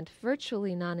plant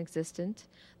virtually non-existent,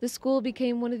 the school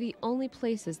became one of the only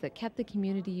places that kept the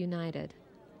community united,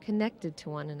 connected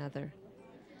to one another.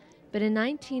 But in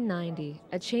 1990,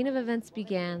 a chain of events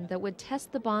began that would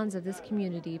test the bonds of this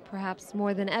community perhaps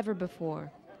more than ever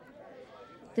before.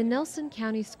 The Nelson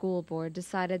County School Board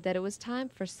decided that it was time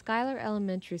for Schuyler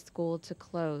Elementary School to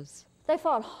close. They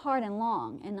fought hard and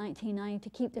long in 1990 to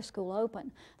keep their school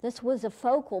open. This was a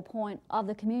focal point of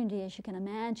the community, as you can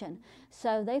imagine.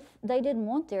 So they didn't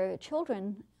want their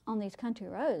children on these country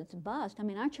roads bused. I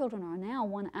mean, our children are now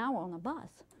 1 hour on a bus,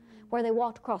 where they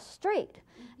walked across the street.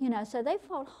 You know, so they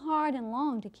fought hard and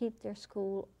long to keep their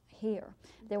school here.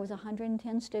 There was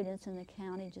 110 students in the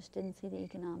county, just didn't see the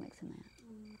economics in that.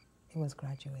 It was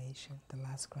graduation, the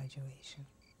last graduation.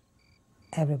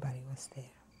 Everybody was there.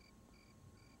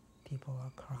 People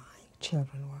were crying,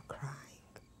 children were crying.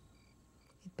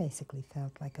 It basically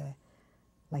felt like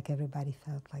everybody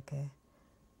felt like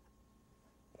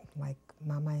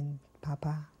Mama and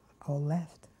Papa all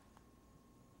left,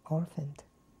 orphaned.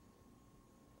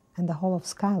 And the whole of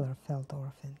Schuyler felt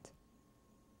orphaned,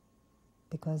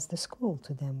 because the school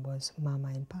to them was Mama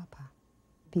and Papa.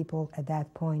 People at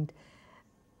that point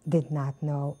did not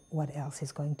know what else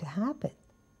is going to happen.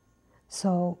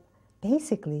 So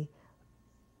basically,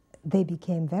 they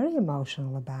became very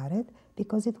emotional about it,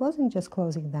 because it wasn't just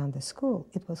closing down the school,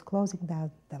 it was closing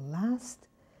down the last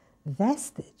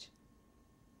vestige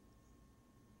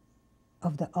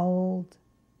of the old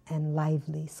and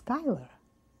lively Schuyler.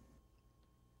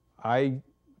 I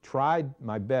tried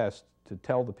my best to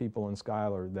tell the people in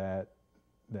Schuyler that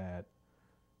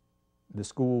the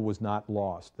school was not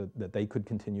lost, that they could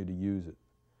continue to use it.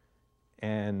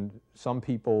 And some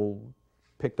people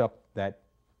picked up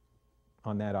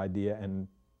on that idea and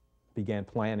began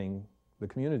planning the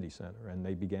community center, and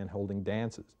they began holding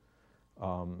dances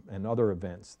and other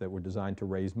events that were designed to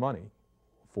raise money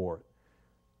for it.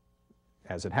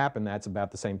 As it happened, that's about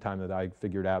the same time that I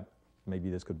figured out maybe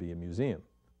this could be a museum.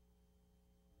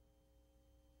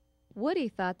 Woody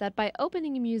thought that by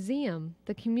opening a museum,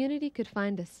 the community could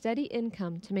find a steady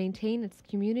income to maintain its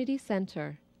community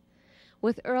center.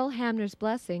 With Earl Hamner's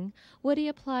blessing, Woody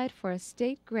applied for a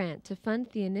state grant to fund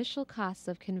the initial costs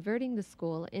of converting the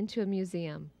school into a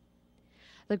museum.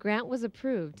 The grant was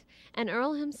approved, and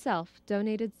Earl himself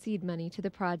donated seed money to the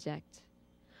project.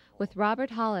 With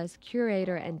Robert Hall as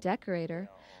curator and decorator,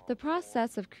 the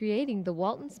process of creating the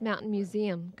Waltons Mountain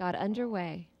Museum got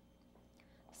underway.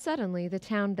 Suddenly, the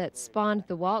town that spawned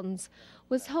the Waltons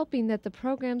was hoping that the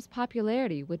program's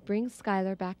popularity would bring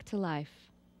Schuyler back to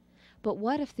life. But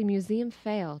what if the museum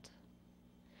failed?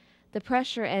 The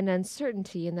pressure and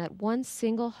uncertainty in that one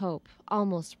single hope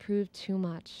almost proved too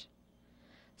much.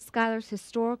 Schuyler's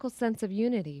historical sense of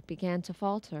unity began to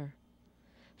falter.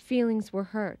 Feelings were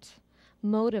hurt.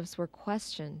 Motives were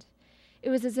questioned. It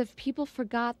was as if people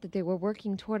forgot that they were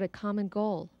working toward a common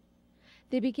goal.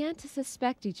 They began to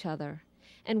suspect each other,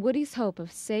 and Woody's hope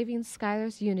of saving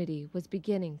Schuyler's unity was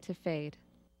beginning to fade.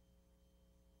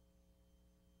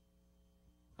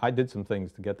 I did some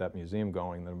things to get that museum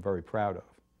going that I'm very proud of.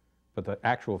 But the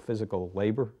actual physical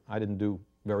labor, I didn't do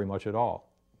very much at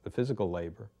all. The physical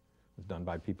labor was done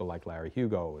by people like Larry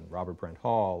Hugo and Robert Brent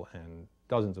Hall and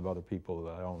dozens of other people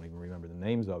that I don't even remember the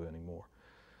names of anymore.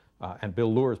 And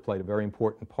Bill Lures played a very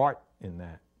important part in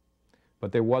that.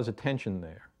 But there was a tension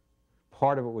there.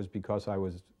 part of it was because I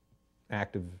was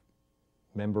active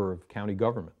member of county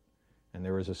government, and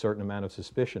there was a certain amount of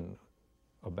suspicion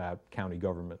about county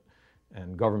government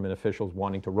and government officials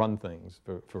wanting to run things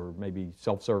for maybe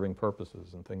self-serving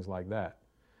purposes and things like that.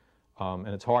 And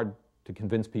it's hard to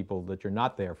convince people that you're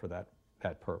not there for that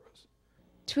purpose.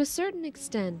 To a certain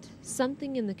extent,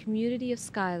 something in the community of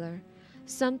Schuyler,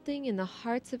 something in the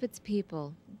hearts of its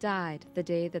people, died the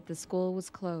day that the school was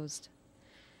closed.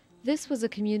 This was a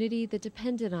community that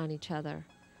depended on each other,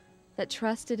 that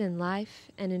trusted in life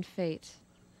and in fate.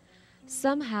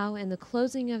 Somehow, in the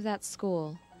closing of that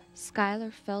school,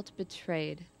 Schuyler felt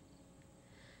betrayed.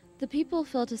 The people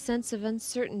felt a sense of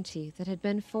uncertainty that had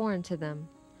been foreign to them.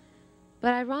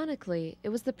 But ironically, it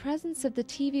was the presence of the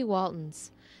TV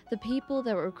Waltons, the people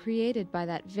that were created by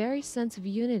that very sense of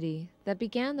unity, that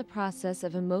began the process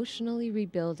of emotionally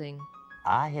rebuilding.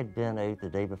 I had been out the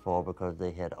day before because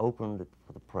they had opened it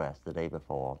for the press the day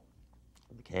before.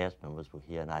 The cast members were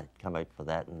here, and I'd come out for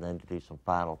that and then to do some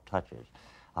final touches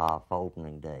for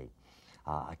opening day.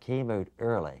 I came out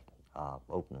early,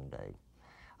 opening day,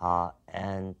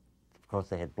 and of course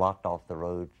they had blocked off the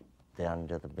road down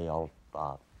to the mill.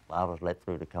 I was let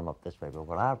through to come up this way, but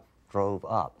when I drove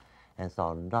up and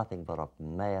saw nothing but a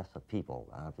mass of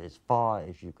people, as far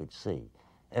as you could see,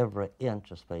 every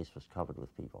inch of space was covered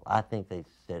with people. I think they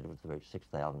said it was about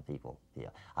 6,000 people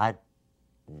here. I'd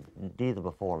neither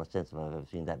before nor since have I ever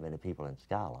seen that many people in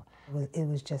Schuyler. It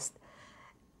was just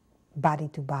body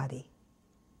to body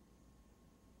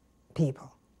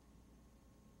people.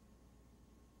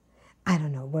 I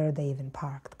don't know where they even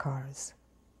parked cars.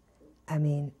 I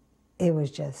mean, it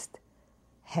was just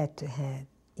head to head.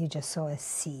 You just saw a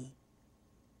sea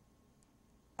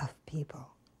of people,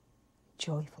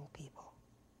 joyful people.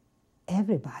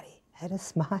 Everybody had a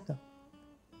smile.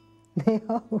 They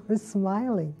all were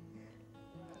smiling.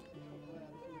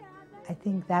 I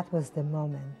think that was the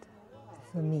moment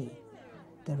for me,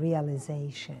 the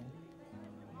realization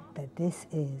that this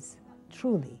is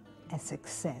truly a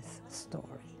success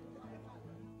story.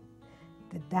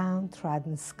 The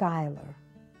downtrodden Schuyler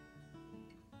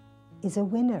is a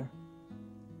winner.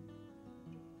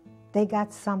 They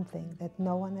got something that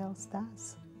no one else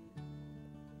does.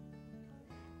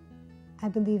 I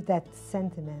believe that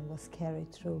sentiment was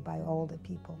carried through by all the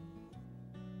people.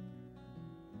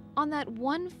 On that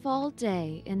one fall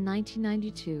day in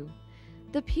 1992,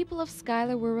 the people of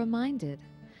Schuyler were reminded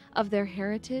of their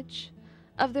heritage,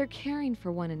 of their caring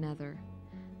for one another,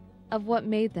 of what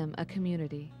made them a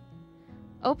community.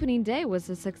 Opening day was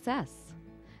a success.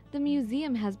 The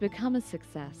museum has become a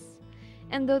success,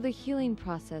 and though the healing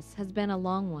process has been a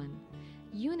long one,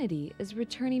 unity is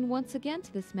returning once again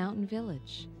to this mountain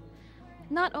village.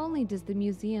 Not only does the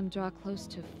museum draw close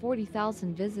to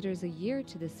 40,000 visitors a year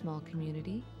to this small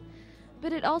community,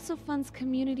 but it also funds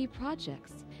community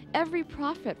projects. Every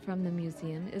profit from the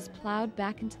museum is plowed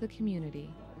back into the community.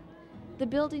 The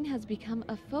building has become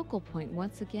a focal point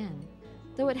once again.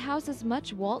 Though it houses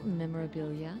much Walton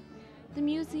memorabilia, the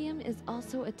museum is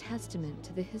also a testament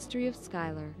to the history of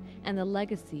Schuyler and the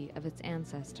legacy of its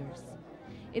ancestors.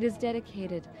 It is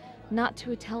dedicated not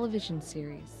to a television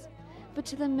series, but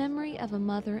to the memory of a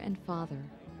mother and father,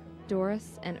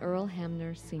 Doris and Earl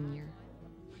Hamner, Sr.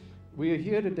 We are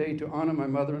here today to honor my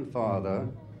mother and father,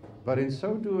 but in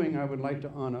so doing I would like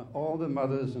to honor all the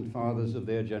mothers and fathers of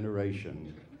their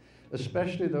generation,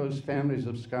 especially those families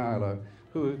of Schuyler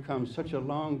who have come such a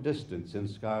long distance in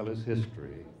Schuyler's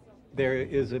history. There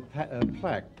is a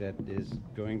plaque that is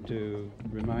going to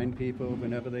remind people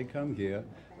whenever they come here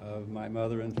of my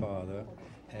mother and father,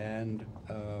 and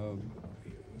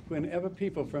whenever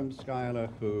people from Schuyler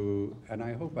who, and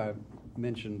I hope I've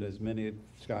mentioned as many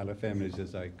Schuyler families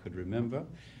as I could remember,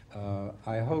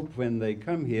 I hope when they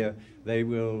come here they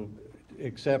will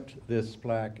accept this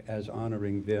plaque as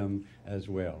honoring them as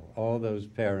well, all those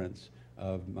parents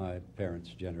of my parents'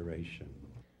 generation.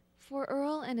 For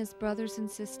Earl and his brothers and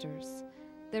sisters,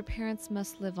 their parents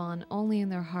must live on only in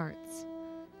their hearts.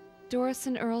 Doris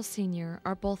and Earl Sr.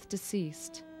 are both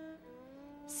deceased.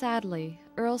 Sadly,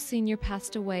 Earl Sr.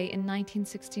 passed away in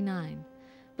 1969,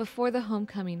 before the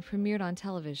homecoming premiered on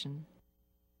television.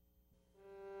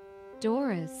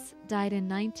 Doris died in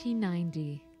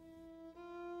 1990.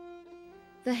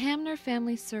 The Hamner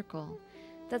family circle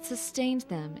that sustained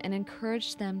them and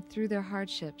encouraged them through their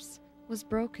hardships was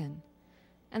broken,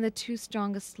 and the two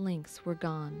strongest links were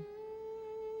gone.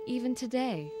 Even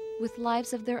today, with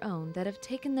lives of their own that have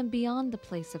taken them beyond the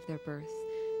place of their birth,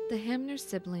 the Hamner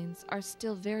siblings are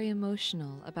still very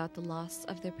emotional about the loss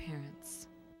of their parents.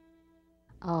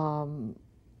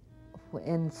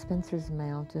 In Spencer's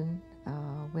Mountain,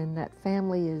 when that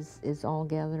family is all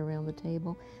gathered around the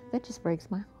table, that just breaks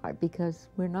my heart because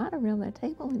we're not around that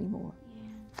table anymore.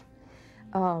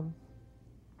 Yeah.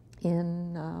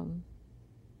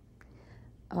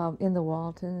 In the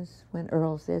Waltons, when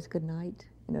Earl says goodnight,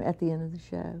 you know, at the end of the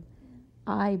show,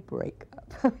 I break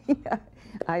up.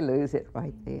 I lose it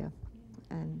right there.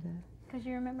 And because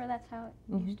you remember that's how it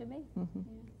used to be.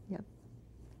 Yep.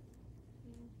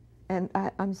 And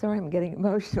I'm sorry I'm getting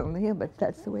emotional now, but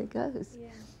that's the way it goes.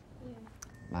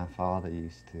 My father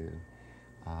used to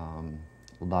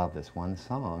love this one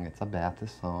song. It's a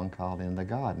Baptist song called In the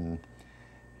Garden.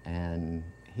 And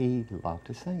he loved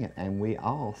to sing it. And we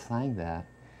all sang that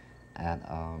at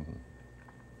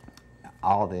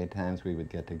all the times we would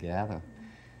get together.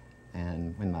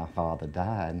 And when my father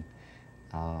died,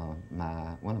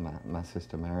 my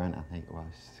sister Marion, I think it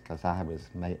was, because I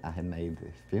had made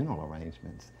the funeral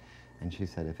arrangements, and she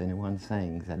said, if anyone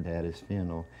sings at Daddy's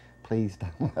funeral, please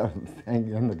don't let them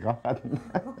sing In the Garden.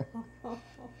 Yeah,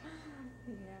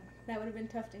 that would have been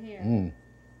tough to hear.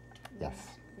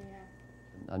 Yes. Yeah.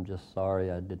 I'm just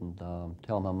sorry I didn't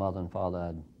tell my mother and father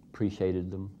I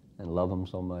appreciated them and love them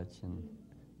so much, and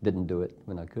didn't do it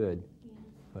when I could,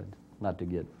 but not to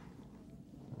get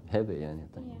heavy or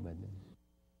anything. But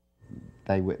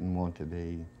they wouldn't want to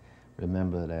be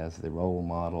remembered as the role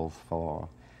models for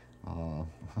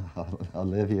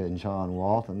Olivia and John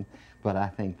Walton, but I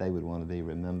think they would want to be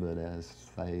remembered as,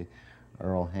 say,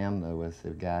 Earl Hamner was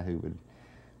the guy who would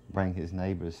bring his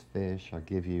neighbors fish or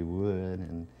give you wood,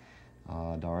 and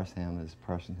Doris Hamner is the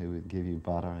person who would give you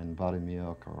butter and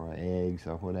buttermilk or eggs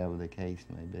or whatever the case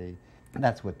may be.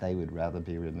 That's what they would rather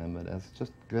be remembered as,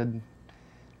 just good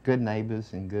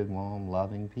neighbors and good, warm,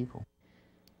 loving people.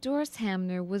 Doris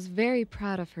Hamner was very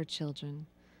proud of her children,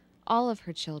 all of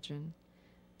her children.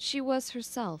 She was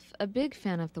herself a big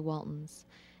fan of the Waltons,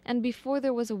 and before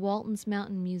there was a Waltons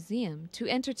Mountain Museum to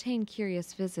entertain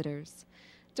curious visitors,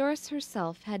 Doris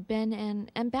herself had been an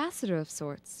ambassador of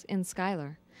sorts in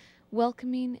Schuyler,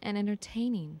 welcoming and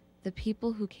entertaining the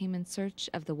people who came in search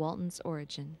of the Waltons'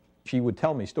 origin. She would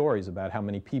tell me stories about how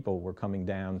many people were coming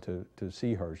down to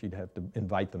see her. She'd have to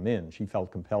invite them in. She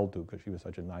felt compelled to because she was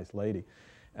such a nice lady.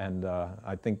 And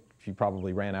I think she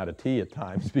probably ran out of tea at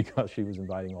times because she was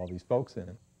inviting all these folks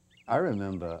in. I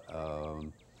remember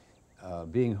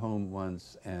being home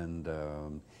once, and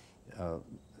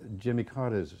Jimmy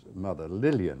Carter's mother,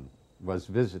 Lillian, was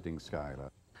visiting Schuyler.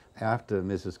 After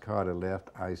Mrs. Carter left,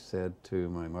 I said to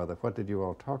my mother, what did you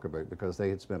all talk about? Because they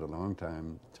had spent a long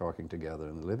time talking together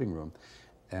in the living room.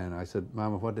 And I said,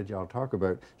 Mama, what did y'all talk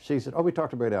about? She said, oh, we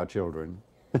talked about our children.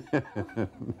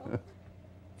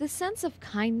 The sense of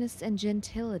kindness and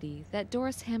gentility that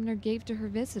Doris Hamner gave to her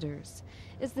visitors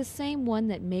is the same one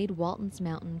that made Walton's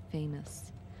Mountain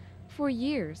famous. For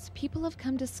years, people have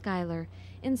come to Schuyler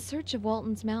in search of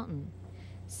Walton's Mountain,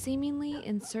 seemingly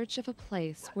in search of a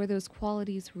place where those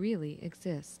qualities really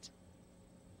exist.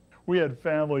 We had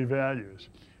family values,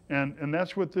 and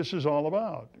that's what this is all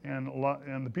about. And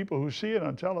the people who see it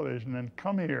on television and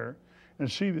come here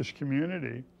and see this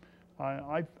community,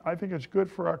 I think it's good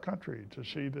for our country to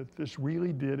see that this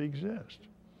really did exist.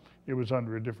 It was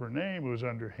under a different name. It was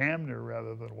under Hamner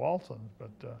rather than Walton,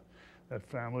 but that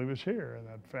family was here, and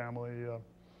that family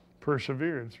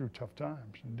persevered through tough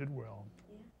times and did well.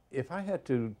 If I had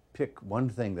to pick one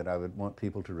thing that I would want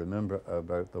people to remember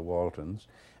about the Waltons,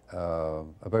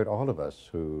 about all of us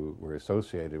who were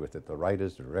associated with it, the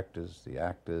writers, the directors, the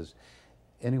actors,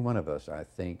 any one of us, I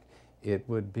think, it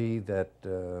would be that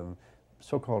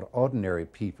so-called ordinary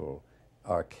people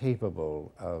are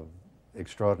capable of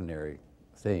extraordinary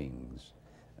things.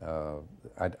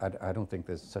 I don't think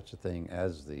there's such a thing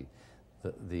as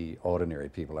the ordinary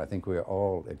people. I think we're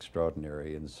all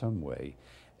extraordinary in some way.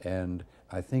 And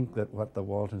I think that what the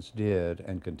Waltons did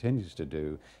and continues to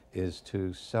do is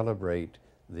to celebrate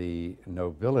the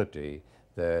nobility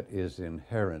that is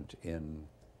inherent in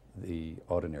the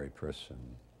ordinary person.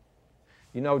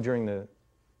 You know, during the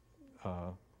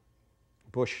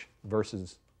Bush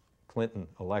versus Clinton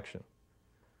election,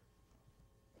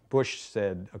 Bush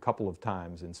said a couple of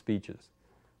times in speeches,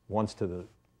 once to the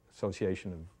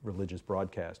Association of Religious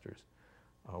Broadcasters,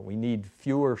 we need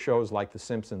fewer shows like The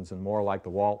Simpsons and more like the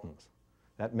Waltons.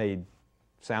 That made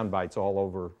sound bites all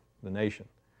over the nation.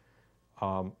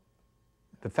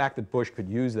 The fact that Bush could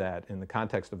use that in the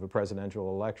context of a presidential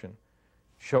election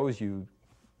shows you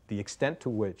the extent to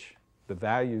which the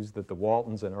values that the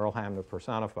Waltons and Earl Hamner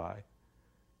personify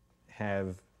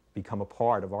have become a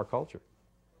part of our culture.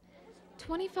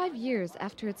 25 years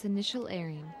after its initial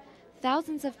airing,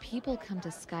 thousands of people come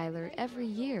to Schuyler every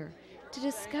year to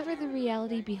discover the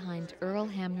reality behind Earl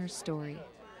Hamner's story.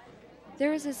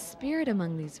 There is a spirit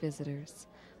among these visitors,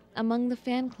 among the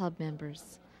fan club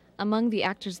members, among the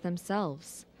actors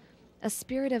themselves, a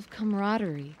spirit of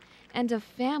camaraderie and of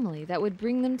family that would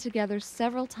bring them together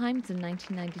several times in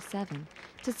 1997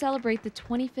 to celebrate the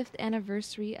 25th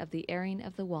anniversary of the airing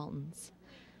of the Waltons.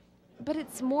 But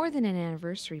it's more than an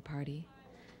anniversary party.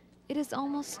 It is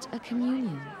almost a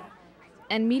communion.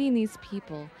 And meeting these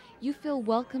people, you feel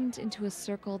welcomed into a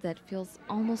circle that feels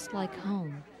almost like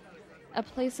home, a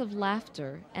place of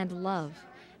laughter and love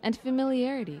and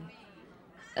familiarity,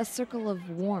 a circle of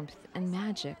warmth and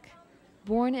magic,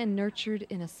 born and nurtured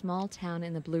in a small town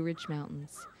in the Blue Ridge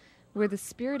Mountains, where the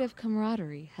spirit of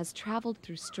camaraderie has traveled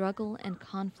through struggle and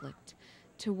conflict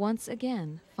to once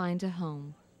again find a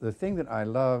home. The thing that I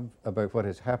love about what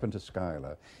has happened to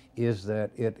Schuyler is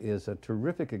that it is a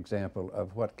terrific example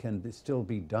of what can still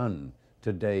be done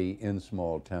today in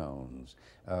small towns.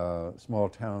 Small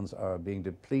towns are being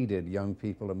depleted. Young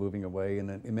people are moving away, and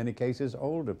in many cases,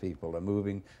 older people are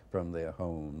moving from their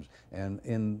homes.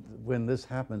 And when this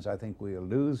happens, I think we are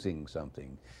losing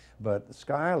something. But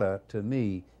Schuyler, to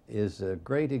me, is a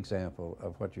great example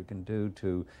of what you can do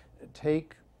to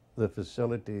take the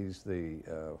facilities,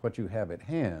 what you have at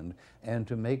hand, and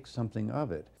to make something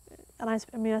of it. And I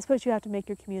suppose you have to make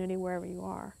your community wherever you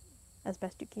are as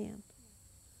best you can.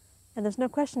 And there's no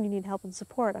question you need help and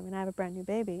support. I mean, I have a brand new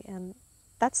baby, and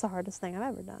that's the hardest thing I've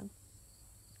ever done.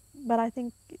 But I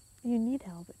think you need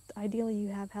help. Ideally, you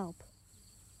have help.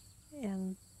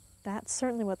 And that's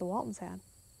certainly what the Waltons had.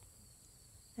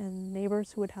 And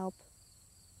neighbors who would help.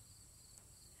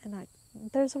 And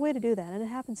there's a way to do that, and it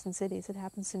happens in cities. It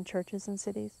happens in churches and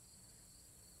cities.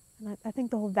 And I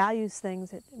think the whole values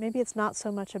things, maybe it's not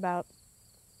so much about,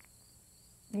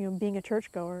 being a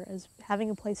churchgoer as having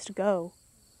a place to go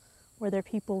where there are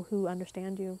people who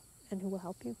understand you and who will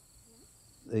help you.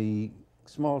 The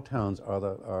small towns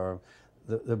are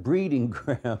the breeding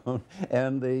ground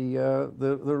and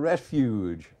the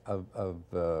refuge of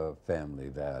family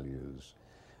values.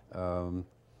 I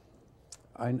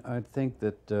think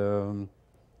that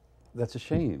that's a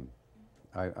shame.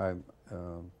 And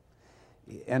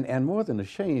more than a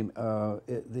shame,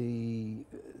 the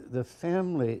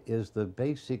family is the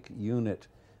basic unit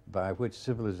by which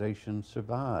civilization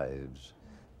survives.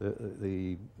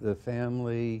 The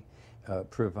family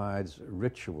provides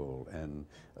ritual and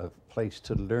a place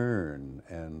to learn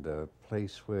and a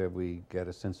place where we get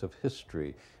a sense of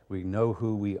history. We know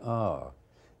who we are,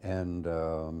 and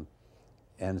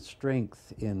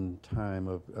strength in time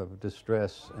of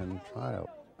distress and trial.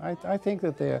 I think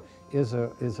that there is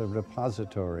a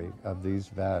repository of these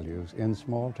values in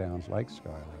small towns like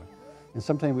Schuyler. And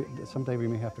someday we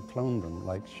may have to clone them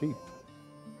like sheep.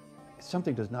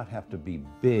 Something does not have to be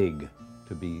big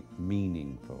to be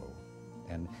meaningful.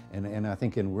 And I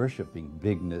think in worshiping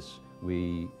bigness,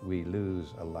 we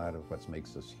lose a lot of what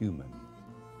makes us human.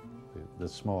 The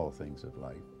small things of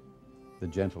life, the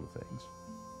gentle things.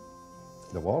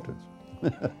 The Waltons.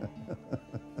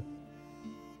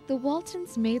 The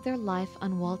Waltons made their life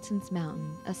on Walton's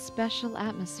Mountain a special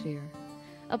atmosphere,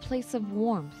 a place of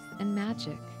warmth and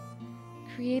magic,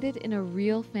 created in a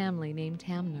real family named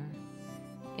Hamner,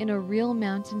 in a real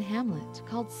mountain hamlet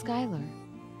called Schuyler.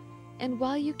 And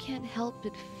while you can't help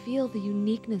but feel the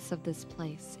uniqueness of this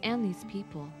place and these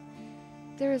people,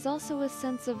 there is also a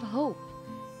sense of hope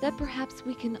that perhaps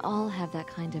we can all have that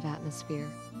kind of atmosphere,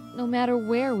 no matter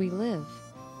where we live,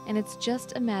 and it's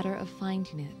just a matter of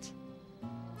finding it.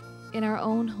 In our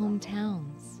own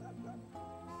hometowns,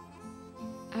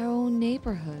 our own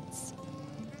neighborhoods,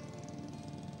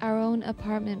 our own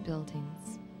apartment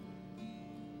buildings,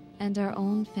 and our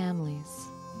own families,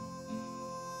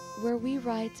 where we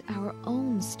write our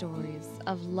own stories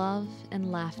of love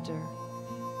and laughter,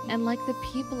 and like the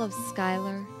people of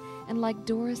Schuyler and like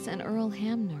Doris and Earl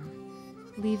Hamner,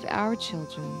 leave our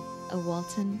children a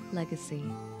Walton legacy.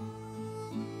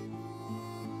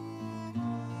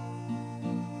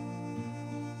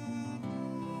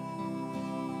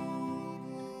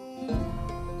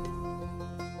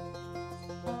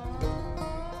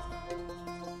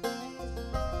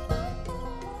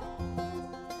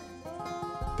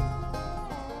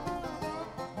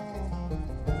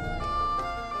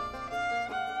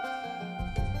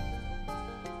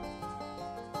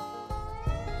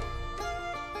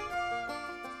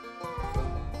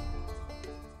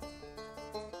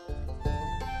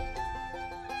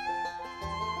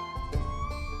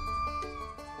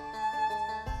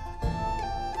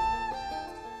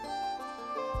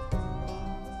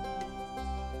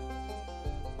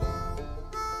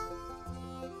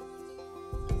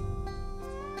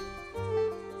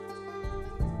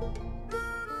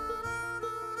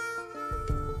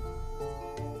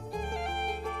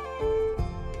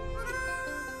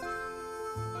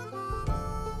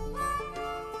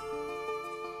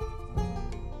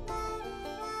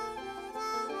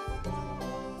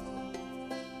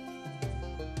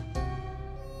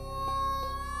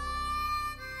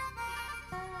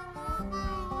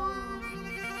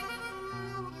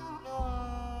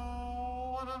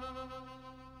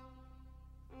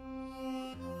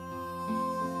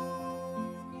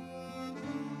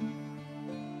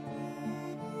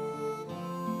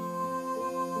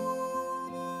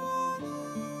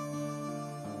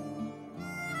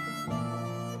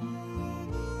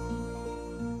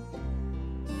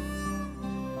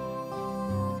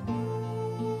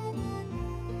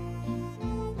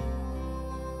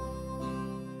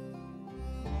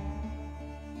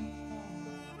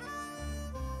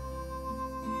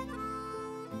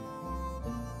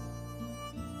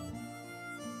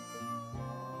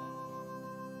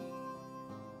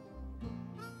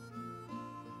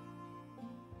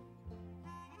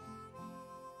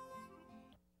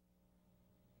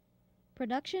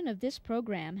 Production of this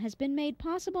program has been made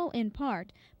possible in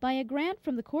part by a grant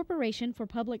from the Corporation for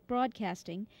Public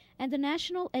Broadcasting and the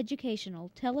National Educational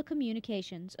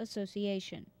Telecommunications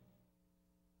Association.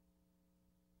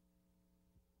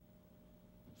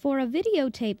 For a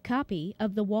videotape copy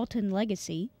of the Walton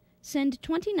Legacy, send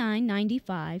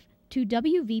 $29.95 to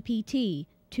WVPT,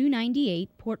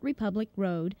 298 Port Republic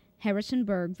Road,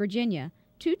 Harrisonburg, Virginia,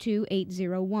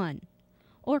 22801,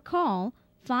 or call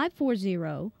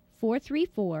 540-434-5391.